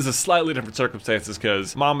a slightly different circumstances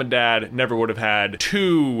because mom and dad never would have had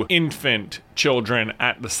 2 infant children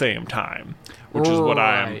at the same time, which is what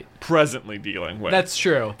I am Right. presently dealing with. That's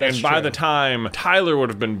true. That's and by true. the time Tyler would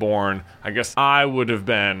have been born, I guess I would have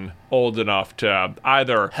been old enough to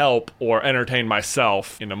either help or entertain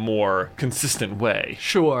myself in a more consistent way.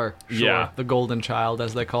 Sure. Yeah. The golden child,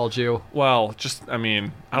 as they called you. Well, just, I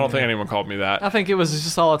mean, I don't think anyone called me that. I think it was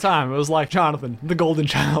just all the time. It was like, Jonathan, the golden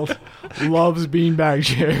child, loves beanbag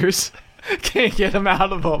chairs. Can't get him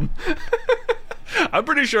out of them. I'm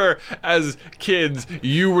pretty sure as kids,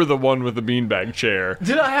 you were the one with the beanbag chair.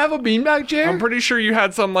 Did I have a beanbag chair? I'm pretty sure you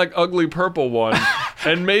had some like ugly purple one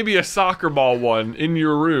and maybe a soccer ball one in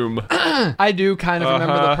your room. I do kind of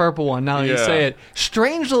remember the purple one now that you Yeah. say it.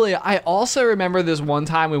 Strangely, I also remember this one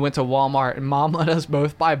time we went to Walmart and Mom let us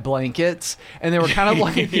both buy blankets, and they were kind of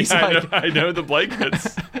like these Yeah, I know the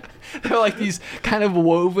blankets. they're like these kind of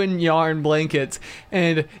woven yarn blankets,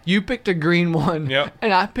 and you picked a green one, Yep.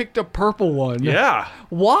 and I picked a purple one. Yeah.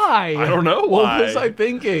 Why? I don't know What why. was I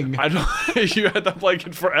thinking? I don't. You had that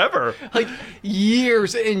blanket forever. Like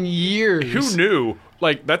years and years. Who knew?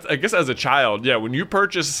 Like that's, I guess, as a child, yeah. When you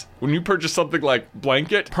purchase something like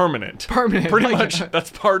blanket, permanent, Permanent, pretty like- much. That's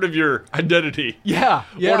part of your identity. Yeah,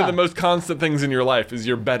 yeah. One of the most constant things in your life is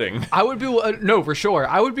your bedding. I would be no, for sure.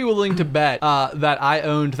 I would be willing to bet that I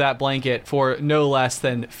owned that blanket for no less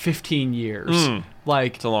than 15 years.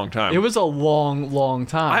 Like It's a long time. It was a long, long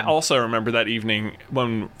time. I also remember that evening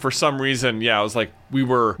when, for some reason, yeah, I was like, we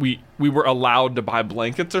were allowed to buy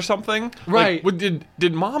blankets or something. Right. Like,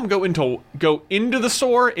 did mom go into the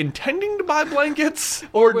store intending to buy blankets,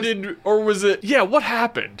 or was it? Yeah. What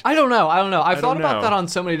happened? I don't know. I've thought don't about know. that on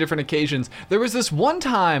so many different occasions. There was this one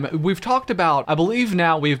time we've talked about. I believe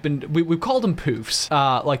now we've called them poofs,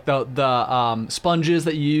 like the sponges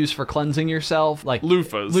that you use for cleansing yourself, like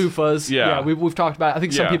Loofahs. Loofahs. Yeah. We've talked about. I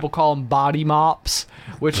think some Yeah. people call them body mops,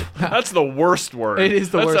 which That's the worst word. It is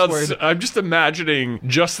the That worst sounds- word. I'm just imagining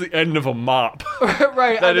just the end of a mop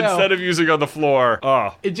right. that I know. instead of using on the floor,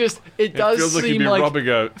 it does it feels like you'd seem be like rubbing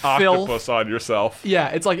a filth. octopus on yourself. Yeah,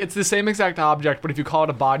 it's like it's the same exact object, but if you call it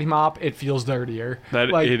a body mop, it feels dirtier. That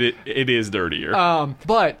like, it is dirtier.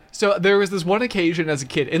 But so there was this one occasion as a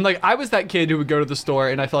kid, and like I was that kid who would go to the store,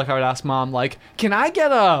 and I feel like I would ask mom, like, "Can I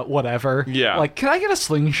get a whatever?" Yeah. Like, "Can I get a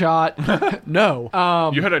slingshot?"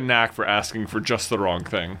 No. You had a knack for asking for just the wrong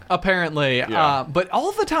thing. Apparently, Yeah. but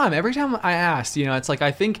all the time, every time I asked, it's like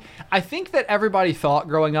I think that everybody thought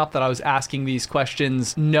growing up that I was asking these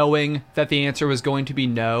questions knowing that the answer was going to be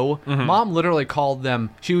no. Mm-hmm. Mom literally called them.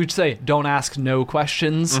 She would say, "Don't ask no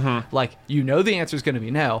questions." Mm-hmm. Like the answer is going to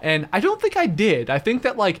be no, and I don't think I did. I think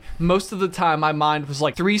that like most of the time my mind was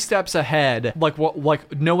like 3 steps ahead, like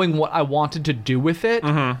knowing what I wanted to do with it,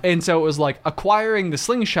 and so it was like acquiring the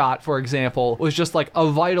slingshot, for example, was just like a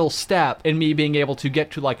vital step in me being able to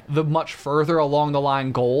get to like the much further along the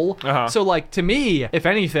line goal. So like to me, if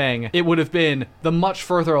anything, it would have been the much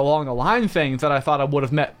further along the line thing that I thought I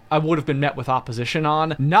would have been met with opposition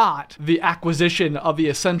on, not the acquisition of the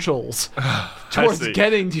essentials towards see.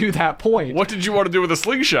 getting to that point. What did you want to do with a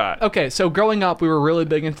slingshot? Okay, so growing up, we were really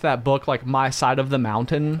big into that book, like My Side of the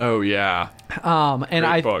Mountain. Oh yeah, And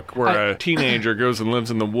great book where a teenager goes and lives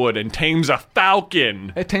in the wood and tames a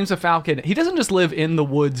falcon. It tames a falcon. He doesn't just live in the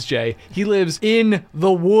woods, Jay. He lives in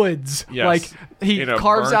the woods. Yes. Like he In a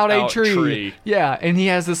carves out a burnt-out tree. tree. Yeah, and he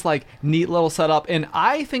has this like neat little setup. And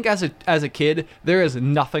I think as a kid, there is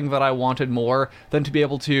nothing that I wanted more than to be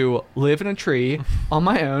able to live in a tree on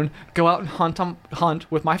my own, go out and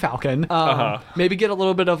hunt with my falcon. Maybe get a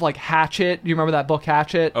little bit of like Hatchet. Do you remember that book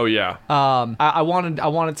Hatchet? Oh yeah. I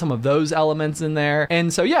wanted some of those elements in there.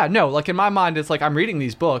 And so yeah, no, like in my mind it's like I'm reading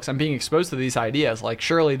these books, I'm being exposed to these ideas, like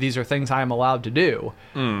surely these are things I am allowed to do.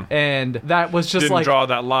 And that was just Didn't like draw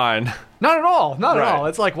that line. not at all, not at Right. all.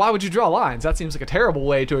 It's like, why would you draw lines? That seems like a terrible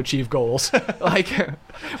way to achieve goals. Like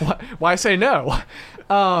why say no?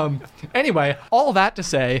 Anyway, all that to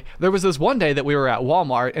say, there was this one day that we were at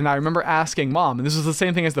Walmart, and I remember asking Mom, and this was the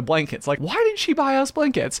same thing as the blankets, like, why did she buy us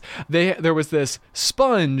blankets? There was this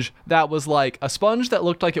sponge that was like a sponge that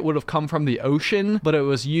looked like it would have come from the ocean, but it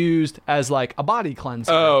was used as like a body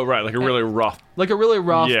cleanser. Oh right, like a really rough. Like a really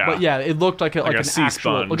rough, Yeah. but yeah, it looked like an sea actual,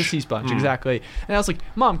 sponge. like a sea sponge, exactly. And I was like,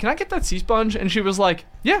 Mom, can I get that sea sponge? And she was like,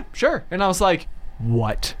 yeah, sure. And I was like,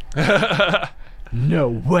 what? No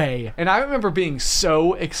way. And I remember being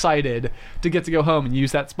so excited to get to go home and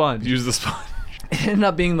use that sponge. Use the sponge. It ended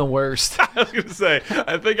up being the worst. I was gonna say,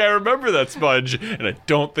 I think I remember that sponge, and I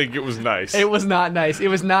don't think it was nice. It was not nice. It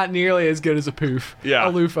was not nearly as good as a poof. Yeah. A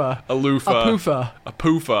loofah. A loofah. A poofa. A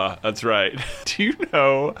poofa, that's right. Do you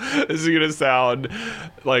know, this is gonna sound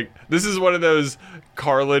like, this is one of those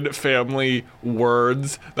Carlin family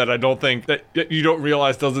words that I don't think, that you don't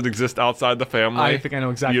realize doesn't exist outside the family. I think I know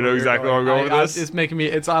exactly. You know where you're exactly where I'm going with this? It's making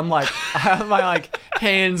me, I'm like, my like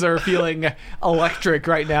hands are feeling electric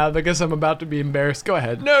right now because I'm about to be embarrassed. Go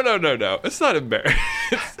ahead. No. It's not embarrassing.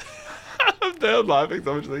 I'm down laughing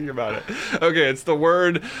so much thinking about it. Okay, it's the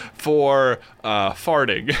word for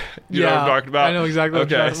farting. You know what I'm talking about? I know exactly what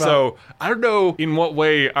you're talking about. So I don't know in what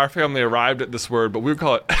way our family arrived at this word, but we would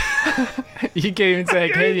call it... You can't even say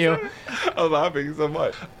it, can you? I'm laughing so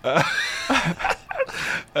much.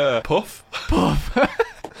 Puff?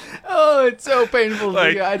 Oh, it's so painful.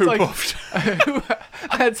 Like, It's who like, puffed?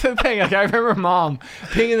 that's the thing. Like, I remember Mom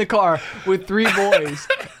being in the car with 3 boys,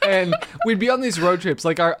 and we'd be on these road trips.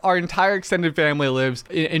 Like, our entire extended family lives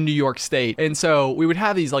in New York State, and so we would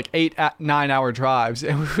have these like 8-9 hour drives,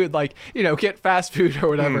 and we would like get fast food or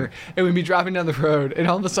whatever, and we'd be driving down the road, and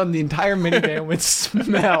all of a sudden the entire minivan would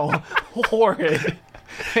smell horrid,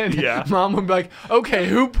 and Yeah. Mom would be like, "Okay,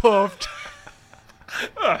 who puffed?"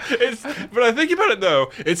 But I think about it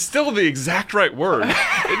though, it's still the exact right word.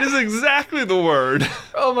 It is exactly the word.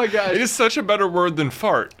 Oh my gosh. It is such a better word than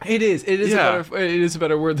fart. It is. It is Yeah. a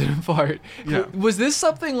better word than fart. Yeah. Was this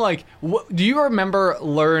something like? Do you remember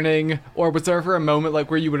learning, or was there ever a moment like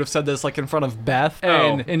where you would have said this like in front of Beth,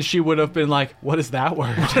 and she would have been like, "What is that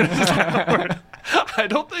word?"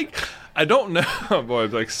 I don't know. Oh boy,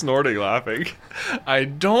 I'm like snorting laughing. I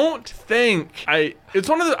don't think it's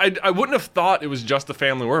one of the, I wouldn't have thought it was just a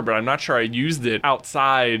family word, but I'm not sure I used it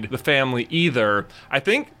outside the family either. I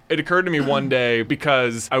think it occurred to me one day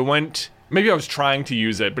because maybe I was trying to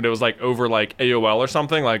use it, but it was like over like AOL or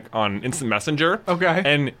something, like on Instant Messenger. Okay.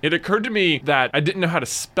 And it occurred to me that I didn't know how to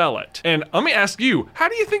spell it. And let me ask you, how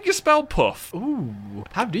do you think you spell puff? Ooh,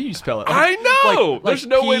 how do you spell it? I know! There's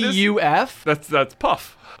no way to... P-U-F? That's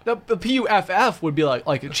puff. The P-U-F-F would be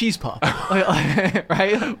like a cheese puff,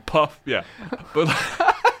 right? Puff, yeah. But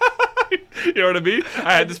you know what I mean?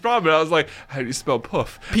 I had this problem, and I was like, how do you spell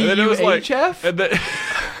puff? And then it was like, P-U-H-F? and then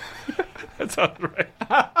that sounds right.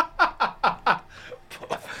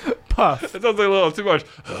 Puff. It sounds like a little too much.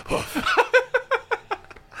 Puff.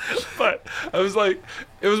 But I was like,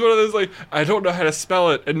 it was one of those like, I don't know how to spell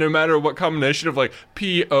it, and no matter what combination of like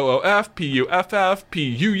P-O-O-F, P-U-F-F,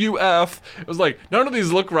 P-U-U-F, it was like, none of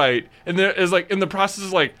these look right, and there is like, in the process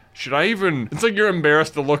of like, should I even, it's like you're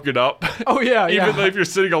embarrassed to look it up. Oh yeah, Even though if you're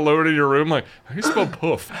sitting alone in your room, like, how do you spell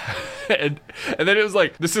puff? and then it was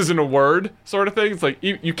like, this isn't a word sort of thing. It's like,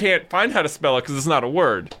 you can't find how to spell it because it's not a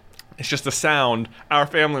word. It's just a sound our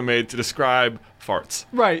family made to describe farts.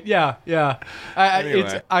 Right, yeah.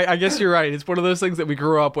 Anyway. I guess you're right. It's one of those things that we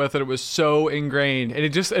grew up with, and it was so ingrained, and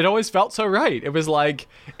it always felt so right. It was like,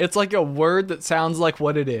 it's like a word that sounds like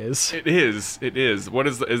what it is. It is. What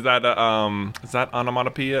is that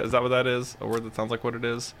onomatopoeia? Is that what that is? A word that sounds like what it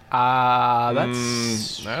is?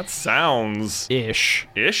 That's That sounds ish.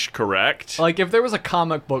 Correct. Like if there was a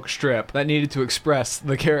comic book strip that needed to express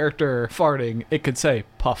the character farting, it could say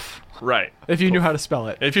puff. Right. If you knew how to spell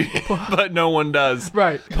it. But no one does.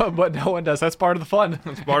 Right, but no one does. That's part of the fun.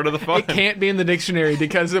 It's part of the fun. It can't be in the dictionary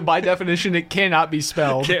because by definition it cannot be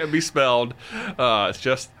spelled. Can't be spelled. It's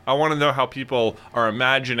just, I want to know how people are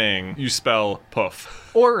imagining you spell puff.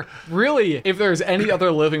 Or really, if there's any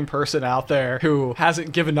other living person out there who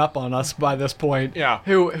hasn't given up on us by this point, Yeah.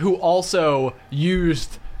 who also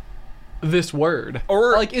used this word,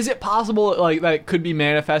 Or like, is it possible like that it could be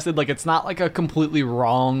manifested, like it's not like a completely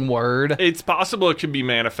wrong word? It's possible it could be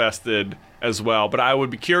manifested as well, but I would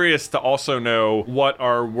be curious to also know what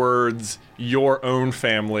are words your own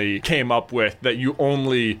family came up with that you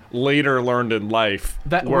only later learned in life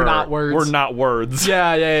That were not words. Were not words.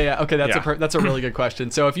 Yeah. Okay, Yeah. that's a really good question.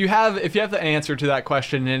 So if you have the answer to that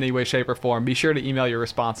question in any way, shape, or form, be sure to email your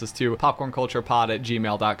responses to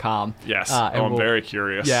popcornculturepod@gmail.com. Yes. And I'm very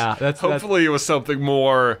curious. Yeah, hopefully it was something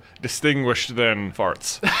more distinguished than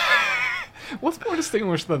farts. What's more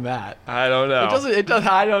distinguished than that? I don't know.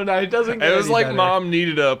 I don't know. It doesn't get It was any like better. Mom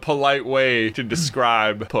needed a polite way to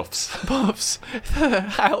describe puffs. Puffs.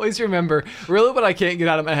 I always remember, really what I can't get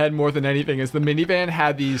out of my head more than anything is the minivan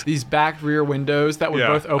had these back rear windows that would Yeah.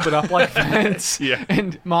 both open up like vents. Yeah.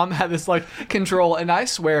 And Mom had this like control, and I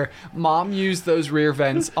swear Mom used those rear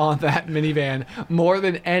vents on that minivan more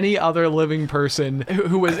than any other living person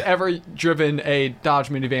who has ever driven a Dodge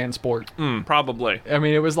minivan Sport. Probably. I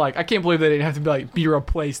mean, it was like, I can't believe they didn't didn't have to be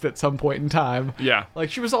replaced at some point in time. Yeah. Like,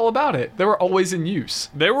 she was all about it. They were always in use.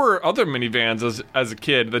 There were other minivans as a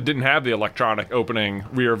kid that didn't have the electronic opening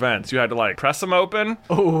rear vents. You had to like press them open.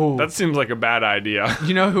 Oh, That seems like a bad idea.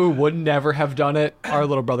 you know who would never have done it? Our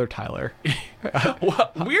little brother Tyler.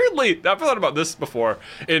 Well, weirdly, I've thought about this before.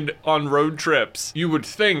 On road trips, you would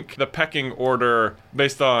think the pecking order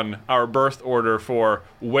based on our birth order for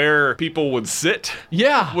where people would sit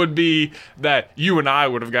Yeah. would be that you and I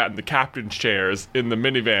would have gotten the captain's chairs in the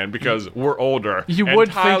minivan because we're older. You and would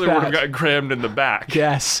think Tyler would have that. gotten crammed in the back.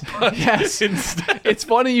 Yes. Yes. Instead, It's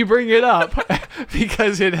funny you bring it up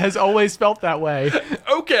because it has always felt that way.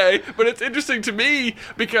 okay, but it's interesting to me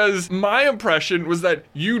because my impression was that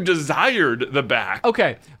you desired the back.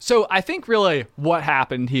 Okay, so I think really what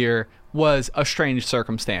happened here was a strange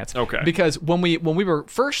circumstance. Okay. Because when we were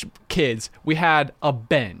first kids, we had a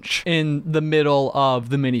bench in the middle of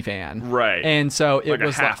the minivan. Right. And so it Like a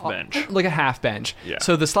was half bench. Like a half bench. Yeah.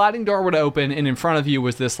 So the sliding door would open, and in front of you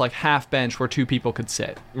was this like half bench where two people could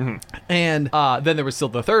sit. Mm-hmm. And then there was still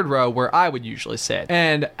the third row where I would usually sit.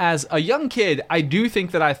 And as a young kid, I do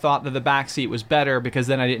think that I thought that the back seat was better because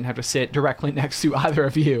then I didn't have to sit directly next to either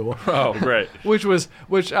of you. Oh, great. Which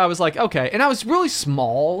I was like, okay. And I was really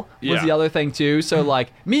small was Yeah. the other thing too. So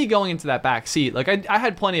like me going into that back seat, like I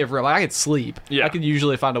had plenty of room. Like, I could sleep. Yeah. I could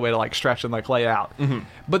usually find a way to like stretch and like lay out.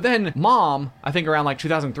 But then Mom, I think around like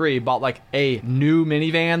 2003, bought like a new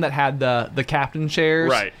minivan that had the captain chairs.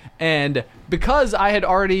 Right. And because I had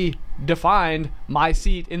already defined my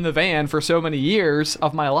seat in the van for so many years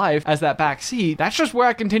of my life as that back seat, that's just where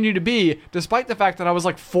I continue to be, despite the fact that I was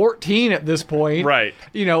like 14 at this point. Right.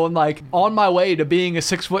 You know, and like on my way to being a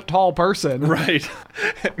 6 foot tall person. Right.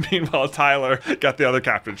 Meanwhile, Tyler got the other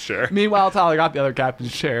captain's chair. Meanwhile, Tyler got the other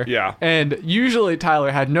captain's chair. Yeah. And usually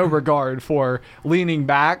Tyler had no regard for leaning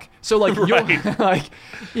back. So like, Right. like,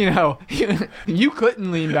 you know, you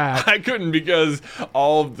couldn't lean back. I couldn't because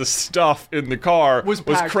all of the stuff in the car Was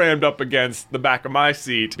was packed. crammed up against the back of my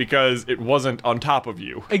seat because it wasn't on top of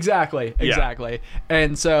you. Exactly.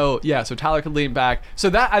 And so, yeah, so Tyler could lean back. So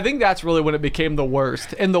that, I think that's really when it became the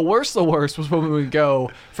worst. And the worst was when we would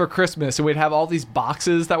go for Christmas and we'd have all these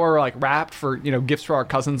boxes that were like wrapped for, you know, gifts for our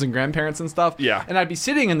cousins and grandparents and stuff. Yeah. And I'd be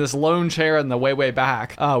sitting in this lone chair in the way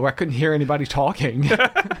back where I couldn't hear anybody talking.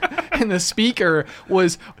 And the speaker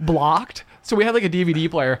was blocked. So we had like a DVD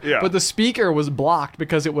player, Yeah. but the speaker was blocked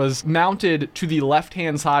because it was mounted to the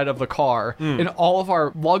left-hand side of the car, and all of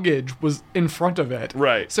our luggage was in front of it.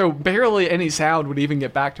 Right. So barely any sound would even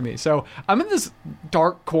get back to me. So I'm in this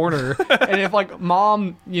dark corner, and if like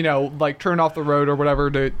Mom, you know, like turned off the road or whatever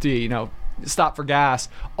to you know, stop for gas,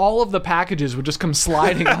 all of the packages would just come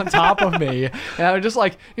sliding on top of me, and I would just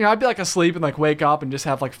like, you know, I'd be like asleep and like wake up and just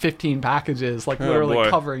have like 15 packages like literally boy.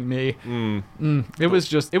 covering me. It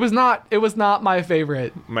was not my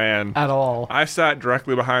favorite Man. at all. I sat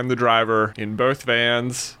directly behind the driver in both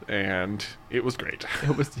vans, and it was great.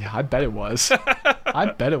 It was, yeah, I bet it was. I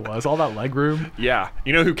bet it was all that leg room. Yeah.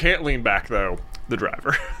 You know who can't lean back, though? The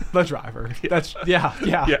driver. The driver. That's yeah.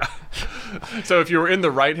 Yeah. So if you were in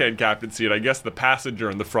the right-hand captain seat, I guess the passenger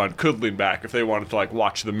in the front could lean back if they wanted to like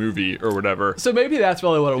watch the movie or whatever. So maybe that's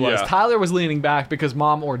really what it was. Yeah. Tyler was leaning back because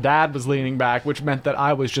Mom or Dad was leaning back, which meant that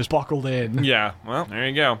I was just buckled in. Yeah. Well, there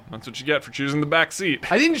you go. That's what you get for choosing the back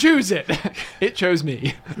seat. I didn't choose it. It chose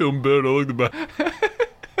me. I'm bad. I like the back.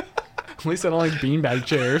 At least I don't like beanbag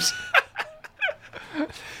chairs.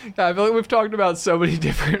 I feel like we've talked about so many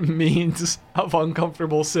different means of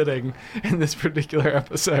uncomfortable sitting in this particular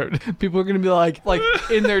episode. People are going to be like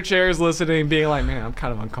in their chairs listening, being like, man, I'm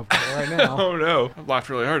kind of uncomfortable right now. Oh no. I've laughed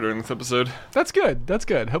really hard during this episode. That's good. That's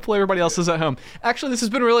good. Hopefully everybody else is at home. Actually, this has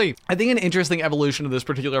been really, I think, an interesting evolution of this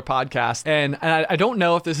particular podcast. And I don't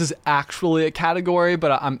know if this is actually a category,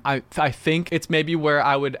 but I think it's maybe where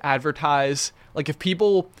I would advertise, like, if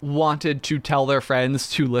people wanted to tell their friends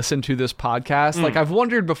to listen to this podcast, like, I've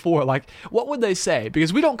wondered before, like, what would they say?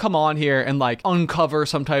 Because we don't come on here and, like, uncover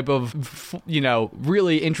some type of, you know,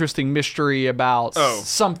 really interesting mystery about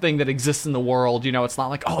something that exists in the world. You know, it's not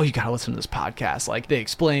like, oh, you gotta listen to this podcast. Like, they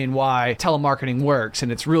explain why telemarketing works, and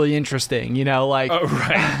it's really interesting, you know, like... Oh,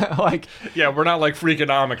 right. like... Yeah, we're not like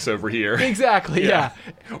Freakonomics over here. Exactly, yeah.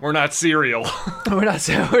 We're not cereal. We're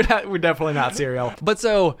definitely not cereal. But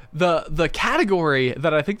so the category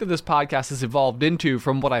that I think that this podcast has evolved into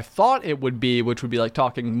from what I thought it would be, which would be like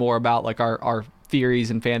talking more about like our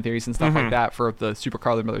theories and fan theories and stuff like that for the Super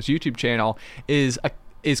Carlin Brothers YouTube channel, is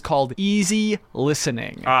is called easy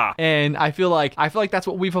listening. And I feel like that's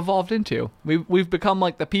what we've evolved into. We've become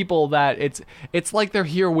like the people that it's like they're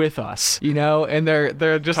here with us, you know, and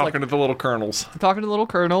they're just Talking to the little colonels. talking to little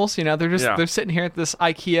colonels, you know, they're sitting here at this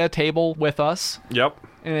IKEA table with us. Yep.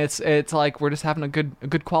 And it's like we're just having a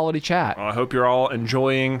good quality chat. I hope you're all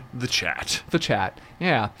enjoying the chat. The chat.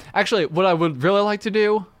 Yeah. Actually, what I would really like to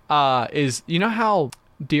do is, you know how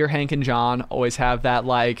Dear Hank and John always have that,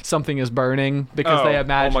 like, something is burning because they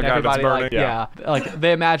imagine oh my God, it's everybody, burning. like, Yeah. like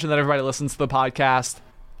they imagine that everybody listens to the podcast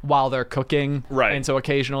while they're cooking. Right. And so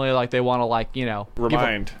occasionally, like, they want to, like, you know,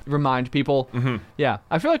 remind people. Mm-hmm. Yeah.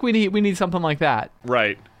 I feel like we need something like that.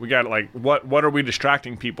 Right. We got, like, what are we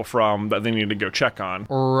distracting people from that they need to go check on?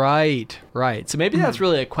 Right. So maybe that's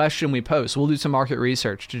really a question we pose. We'll do some market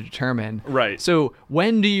research to determine. Right. So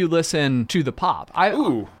when do you listen to the pop?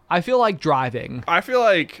 I feel like driving. I feel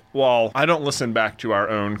like, well, I don't listen back to our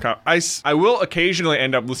own. I will occasionally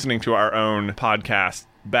end up listening to our own podcast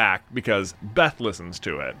back because Beth listens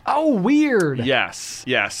to it. Oh, weird. Yes.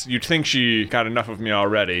 You'd think she got enough of me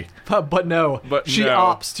already. But no. She no.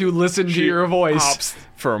 opts to listen to your voice. Opts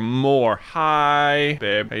for more. Hi,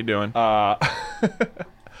 babe. How you doing?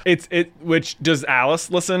 Which does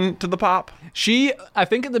Alice listen to the pop? I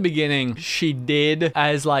think in the beginning she did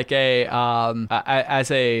as like I'm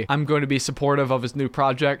going to be supportive of his new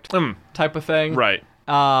project type of thing. Right.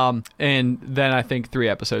 And then I think 3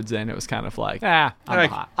 episodes in, it was kind of like, I'm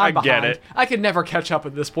behind. I get it. I could never catch up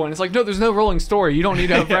at this point. It's like, no, there's no rolling story. You don't need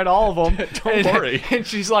to have read all of them. Don't worry. And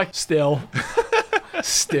she's like, still.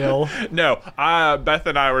 No, Beth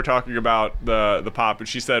and I were talking about the pop, and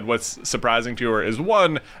she said what's surprising to her is,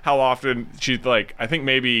 one, how often she's like, I think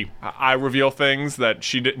maybe I reveal things that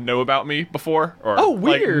she didn't know about me before, or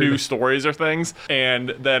like weird. new stories or things,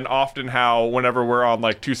 and then often how whenever we're on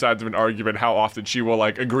like two sides of an argument, how often she will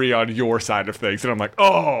like agree on your side of things, and I'm like,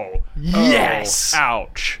 yes,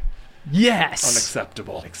 ouch, yes,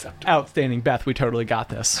 unacceptable. Outstanding, Beth. We totally got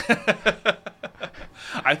this.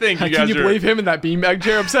 I think you guys Can you believe him in that beanbag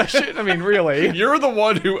chair obsession? I mean, really? You're the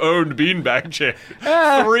one who owned beanbag chairs.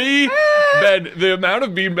 3, Ben, the amount of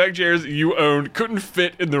beanbag chairs you owned couldn't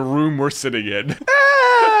fit in the room we're sitting in.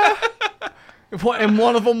 And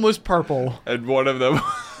one of them was purple. And one of them...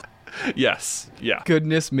 Yes. Yeah.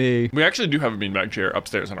 Goodness me. We actually do have a beanbag chair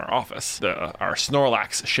upstairs in our office. Our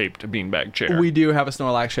Snorlax-shaped beanbag chair. We do have a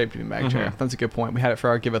Snorlax-shaped beanbag chair. That's a good point. We had it for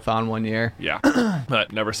our Give-a-thon one year. Yeah.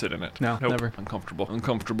 But never sit in it. No, nope. never.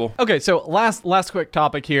 Uncomfortable. Okay, so last quick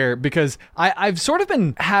topic here, because I've sort of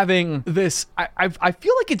been having this... I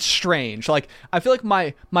feel like it's strange. Like, I feel like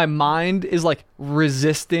my mind is, like,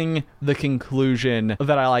 resisting the conclusion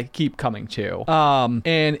that I, like, keep coming to.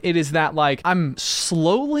 And it is that, like, I'm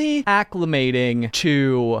slowly acclimating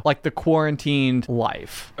to, like, the quarantined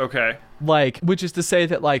life. Okay. Like, which is to say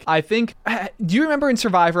that, like, I think, do you remember in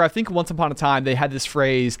Survivor, I think once upon a time they had this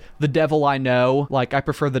phrase, the devil I know, like, I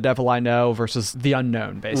prefer the devil I know versus the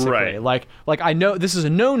unknown, basically. Right. Like I know this is a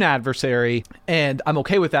known adversary, and I'm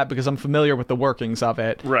okay with that because I'm familiar with the workings of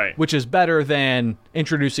it. Right. Which is better than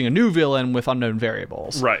introducing a new villain with unknown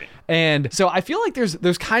variables. Right. And so I feel like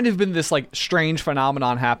there's kind of been this, like, strange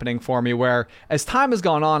phenomenon happening for me where as time has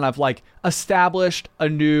gone on, I've, like, established a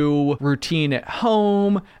new routine at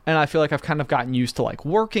home, and I feel like I've kind of gotten used to, like,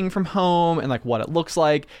 working from home and, like, what it looks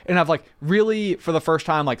like, and I've, like, really for the first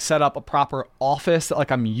time, like, set up a proper office that,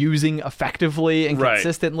 like, I'm using effectively and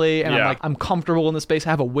consistently, and I'm comfortable in the space.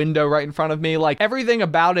 I have a window right in front of me. Like, everything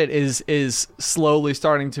about it is slowly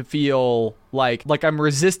starting to feel like I'm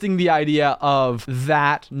resisting the idea of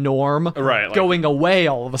that norm going away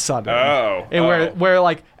all of a sudden. And where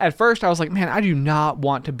like at first I was like, man, I do not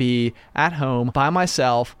want to be at home by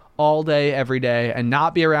myself all day, every day, and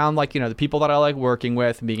not be around, like, you know, the people that I like working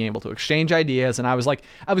with and being able to exchange ideas. And I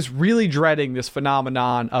was really dreading this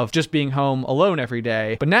phenomenon of just being home alone every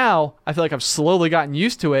day. But now I feel like I've slowly gotten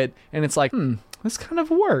used to it, and it's like, this kind of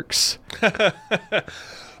works.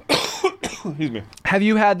 Excuse me. Have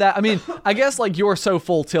you had that? I mean, I guess, like, you're so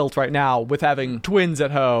full tilt right now with having twins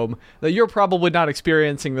at home that you're probably not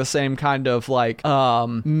experiencing the same kind of, like,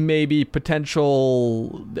 maybe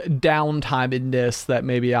potential downtime in this that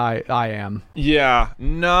maybe I am. Yeah,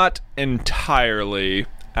 not entirely.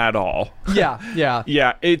 at all. Yeah.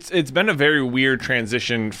 Yeah, it's been a very weird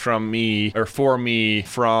transition for me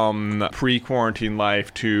from pre-quarantine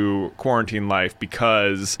life to quarantine life,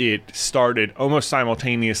 because it started almost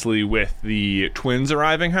simultaneously with the twins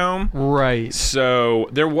arriving home. Right. So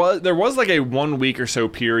there was like a 1 week or so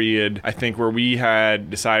period, I think, where we had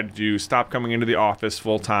decided to stop coming into the office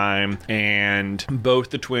full time, and both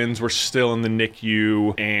the twins were still in the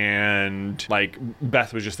NICU, and like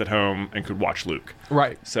Beth was just at home and could watch Luke.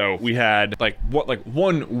 Right. So we had like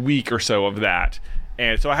 1 week or so of that.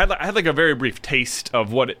 And so I had like a very brief taste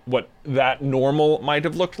of what that normal might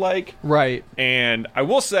have looked like. Right. And I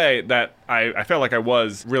will say that I felt like I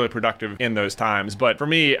was really productive in those times. But for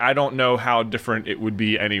me, I don't know how different it would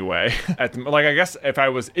be anyway. I guess if I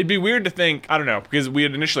was, it'd be weird to think, I don't know, because we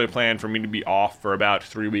had initially planned for me to be off for about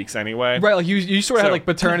 3 weeks anyway. Right, like you sort of had like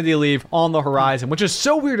paternity leave on the horizon, which is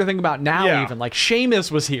so weird to think about now. Yeah. Even like Seamus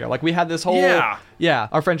was here, like we had this whole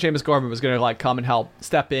our friend Seamus Gorman was going to like come and help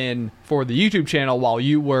step in for the YouTube channel while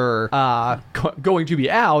you were going to be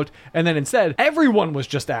out, and then instead everyone was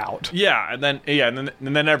just out. And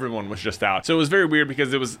then everyone was just out. So it was very weird,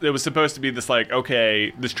 because it was supposed to be this like,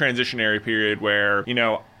 okay, this transitionary period where, you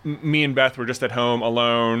know, me and Beth were just at home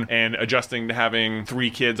alone and adjusting to having 3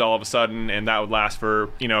 kids all of a sudden, and that would last for,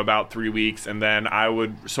 you know, about 3 weeks, and then I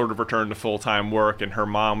would sort of return to full-time work, and her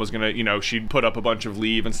mom was gonna, you know, she'd put up a bunch of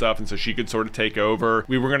leave and stuff, and so she could sort of take over.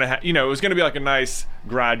 We were gonna it was gonna be like a nice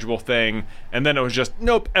gradual thing, and then it was just,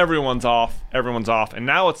 nope, everyone's off, and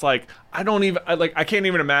now it's like, I can't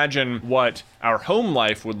even imagine what our home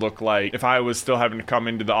life would look like if I was still having to come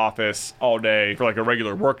into the office all day for like a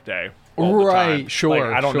regular work day. Right,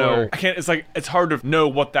 sure. Like, I don't know. I can't. It's hard to know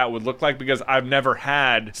what that would look like, because I've never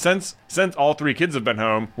had since all 3 kids have been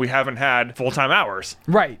home. We haven't had full-time hours.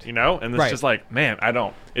 Right. You know, and it's just like, man, I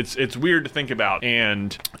don't. It's weird to think about,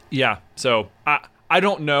 and yeah. So I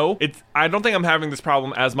don't know. I don't think I'm having this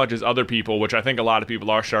problem as much as other people, which I think a lot of people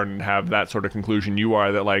are starting to have that sort of conclusion you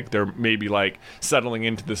are, that like they're maybe like settling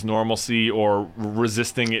into this normalcy or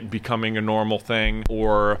resisting it becoming a normal thing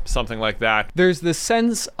or something like that. There's this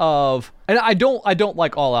sense of, and I don't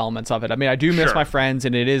like all elements of it. I mean, I do miss Sure. my friends,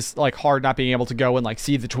 and it is like hard not being able to go and like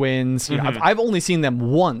see the twins. You know, I've only seen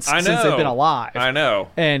them once since they've been alive. I know.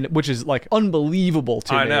 And which is like unbelievable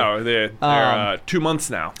to me. I know. They're 2 months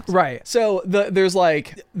now. Right. So there's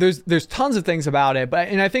tons of things about it,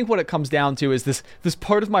 and I think what it comes down to is this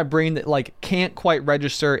part of my brain that like can't quite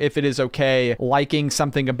register if it is okay liking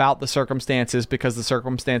something about the circumstances, because the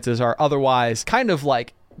circumstances are otherwise kind of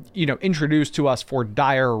like, you know, introduced to us for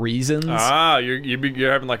dire reasons.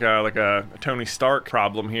 You're having like a Tony Stark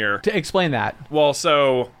problem here. To explain that. Well,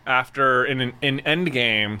 so after in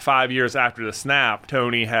Endgame, 5 years after the snap,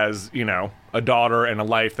 Tony has, you know, a daughter and a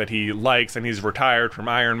life that he likes, and he's retired from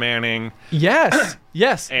Iron Manning. Yes.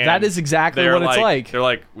 Yes, And that is exactly what it's like. They're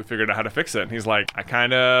like, we figured out how to fix it. And he's like, I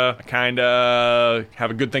kind of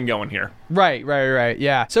have a good thing going here. Right.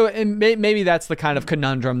 Yeah. So and maybe that's the kind of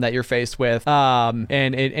conundrum that you're faced with. And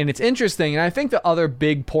it's interesting. And I think the other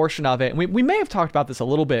big portion of it, and we may have talked about this a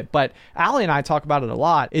little bit, but Allie and I talk about it a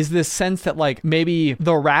lot, is this sense that like maybe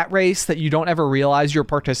the rat race that you don't ever realize you're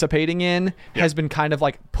participating in has been kind of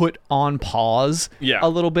like put on pause a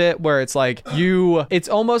little bit, where it's like it's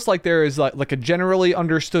almost like there is like a generally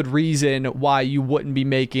understood reason why you wouldn't be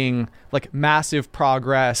making like massive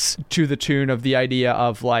progress to the tune of the idea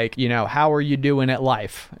of like, you know, how are you doing at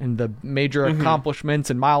life and the major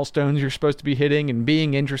accomplishments and milestones you're supposed to be hitting, and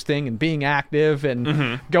being interesting and being active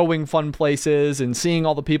and going fun places and seeing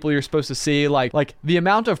all the people you're supposed to see. Like the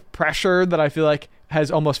amount of pressure that I feel like has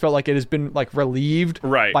almost felt like it has been like relieved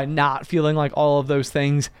by not feeling like all of those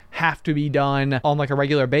things have to be done on like a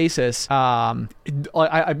regular basis.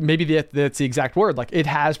 Maybe that's the exact word. Like it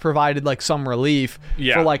has provided like some relief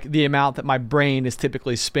for like the amount that my brain is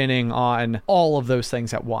typically spinning on all of those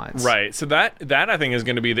things at once. Right. So that I think is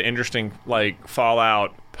going to be the interesting like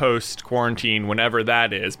fallout post quarantine, whenever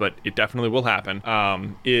that is, but it definitely will happen,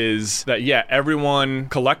 is that everyone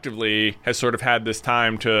collectively has sort of had this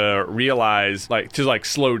time to realize, like, to like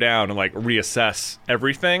slow down and like reassess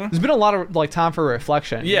everything. There's been a lot of like time for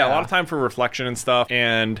reflection. A lot of time for reflection and stuff,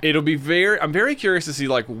 and it'll be I'm very curious to see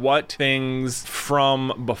like what things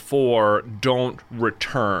from before don't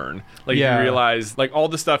return. Like you realize like all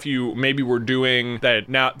the stuff you maybe were doing that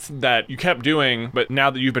now that you kept doing, but now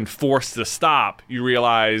that you've been forced to stop, you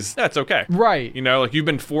realize that's okay. Right. You know, like you've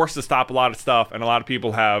been forced to stop a lot of stuff, and a lot of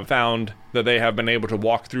people have found that they have been able to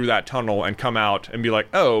walk through that tunnel and come out and be like,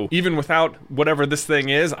 oh, even without whatever this thing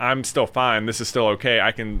is, I'm still fine. This is still okay.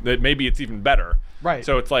 Maybe it's even better. Right.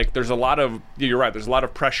 So it's like you're right, there's a lot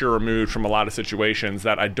of pressure removed from a lot of situations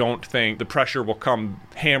that I don't think the pressure will come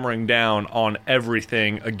hammering down on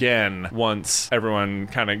everything again once everyone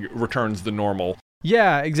kind of returns to normal.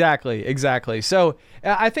 Yeah, exactly. So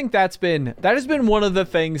I think that has been one of the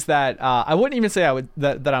things that I wouldn't even say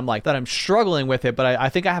that I'm struggling with it, but I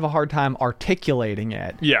think I have a hard time articulating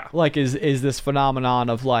it. Yeah. Like is this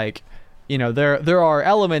phenomenon of like, you know, there are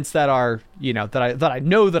elements that are, you know, that I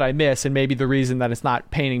know that I miss, and maybe the reason that it's not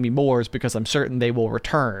paining me more is because I'm certain they will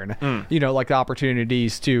return. You know, like the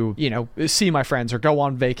opportunities to, you know, see my friends or go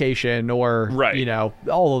on vacation or, right. you know,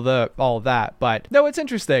 all of that. But no, it's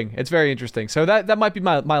interesting. It's very interesting. So that might be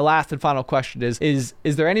my last and final question is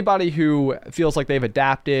there anybody who feels like they've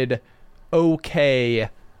adapted okay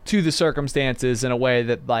to the circumstances in a way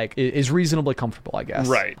that like is reasonably comfortable, I guess.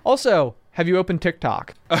 Right. Also, have you opened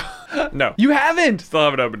TikTok? No. You haven't? Still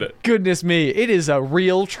haven't opened it. Goodness me, it is a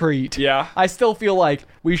real treat. Yeah. I still feel like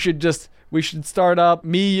we should start up,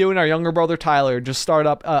 me, you, and our younger brother Tyler, just start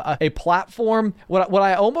up a platform. What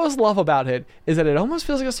I almost love about it is that it almost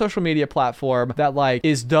feels like a social media platform that like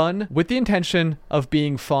is done with the intention of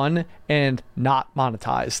being fun and not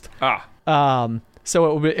monetized.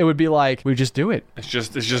 So it would be like we just do it. It's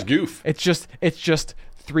just goof. It's just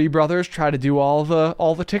three brothers try to do all the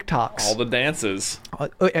TikToks, All the dances.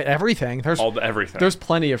 Everything. Everything. There's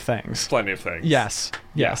plenty of things. Plenty of things. Yes.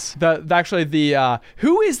 The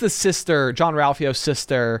who is the sister, John Ralphio's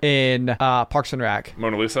sister in Parks and Rec?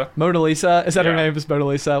 Mona Lisa. Mona Lisa. Is that her Yeah. name? Is Mona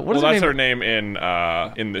Lisa? That's her name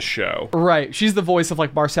in the show. Right. She's the voice of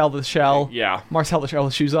like Marcel the Shell. Yeah. Marcel the Shell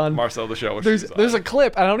with shoes on. Marcel the Shell with There's shoes on. there's a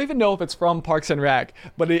clip. I don't even know if it's from Parks and Rec,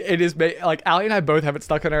 but it is like Allie and I both have it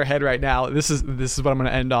stuck in our head right now. This is what I'm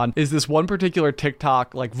gonna end on. Is this one particular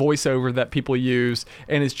TikTok like voiceover that people use,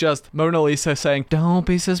 and it's just Mona Lisa saying, "Don't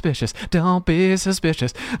be suspicious. Don't be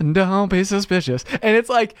suspicious. Don't be suspicious." And it's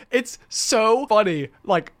like it's so funny,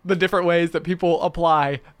 like the different ways that people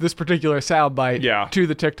apply this particular soundbite to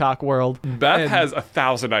the TikTok world. Beth has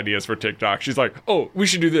 1,000 ideas for TikTok. She's like, "Oh, we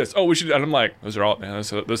should do this. Oh, we should." And I'm like, "Those are all. Man,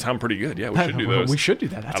 those sound pretty good. Yeah, we should do those. We should do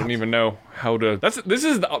that. I don't even know how to. This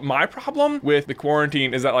is my problem with the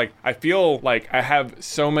quarantine is that like I feel like I have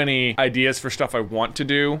so many ideas for stuff I want to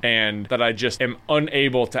do and that I just am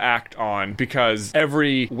unable to act on because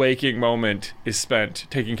every waking moment is spent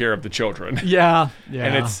taking care of the children. Yeah.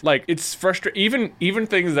 And it's like it's frustrating. Even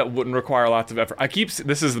things that wouldn't require lots of effort. I keep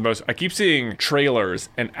seeing trailers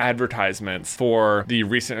and advertisements for the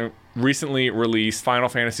recently released Final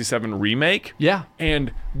Fantasy VII Remake. Yeah.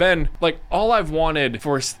 And Ben, like all I've wanted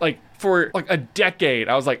for a decade,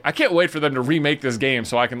 I was like, I can't wait for them to remake this game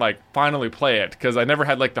so I can like finally play it because I never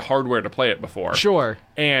had like the hardware to play it before. Sure.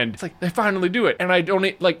 And it's like they finally do it, and I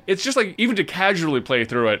don't like. It's just like even to casually play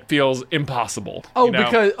through it feels impossible. Oh, you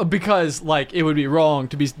know? because like it would be wrong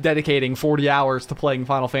to be dedicating 40 hours to playing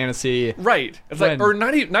Final Fantasy. Right. It's like, or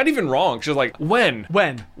not even wrong. She's like, when?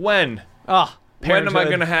 Ah. When am I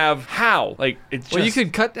gonna have? How? Like it's just. Well, you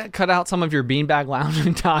could cut out some of your beanbag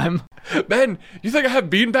lounging time. Ben, you think I have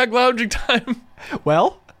beanbag lounging time?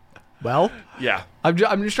 Well. Yeah. I'm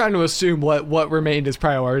just trying to assume what remained as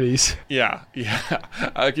priorities. Yeah.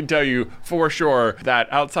 I can tell you for sure that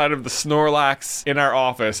outside of the Snorlax in our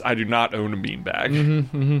office, I do not own a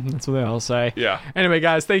beanbag. That's what they all say. Yeah. Anyway,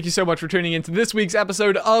 guys, thank you so much for tuning into this week's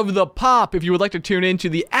episode of The Pop. If you would like to tune into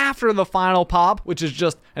the After the Final Pop, which is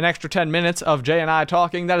just an extra 10 minutes of Jay and I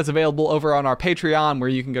talking, that is available over on our Patreon, where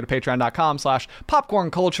you can go to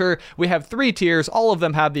patreon.com/popcornculture. We have 3 tiers. All of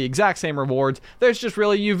them have the exact same rewards. There's just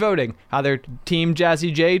really you voting. Either Team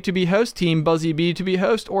Jazzy J to be host, Team Buzzy B to be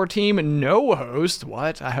host, or Team No Host.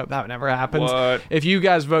 What? I hope that never happens. What? If you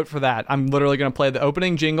guys vote for that, I'm literally going to play the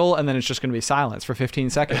opening jingle, and then it's just going to be silence for 15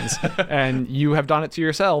 seconds. And you have done it to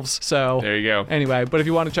yourselves. So There you go. Anyway, but if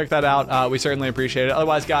you want to check that out, we certainly appreciate it.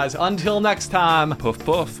 Otherwise, guys, until next time. Puff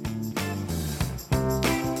puff.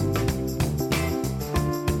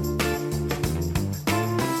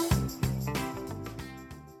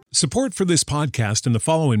 Support for this podcast and the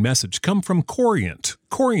following message come from Corient.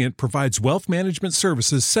 Corient provides wealth management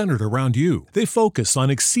services centered around you. They focus on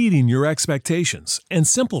exceeding your expectations and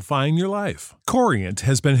simplifying your life. Corient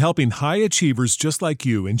has been helping high achievers just like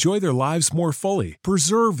you enjoy their lives more fully,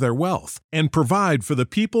 preserve their wealth, and provide for the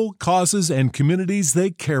people, causes, and communities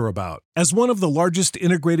they care about. As one of the largest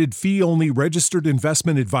integrated fee-only registered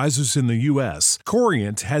investment advisors in the U.S.,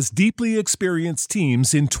 Corient has deeply experienced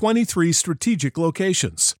teams in 23 strategic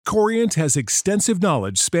locations. Corient has extensive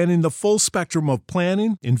knowledge spanning the full spectrum of planning,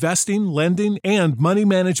 planning, investing, lending, and money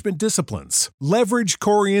management disciplines. Leverage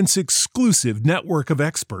Corient's exclusive network of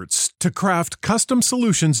experts to craft custom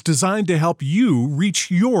solutions designed to help you reach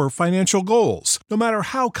your financial goals, no matter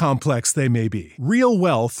how complex they may be. Real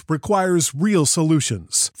wealth requires real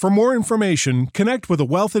solutions. For more information, connect with a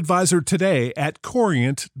wealth advisor today at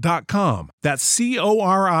Corient.com. That's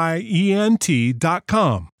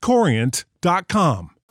Corient.com. Corient.com.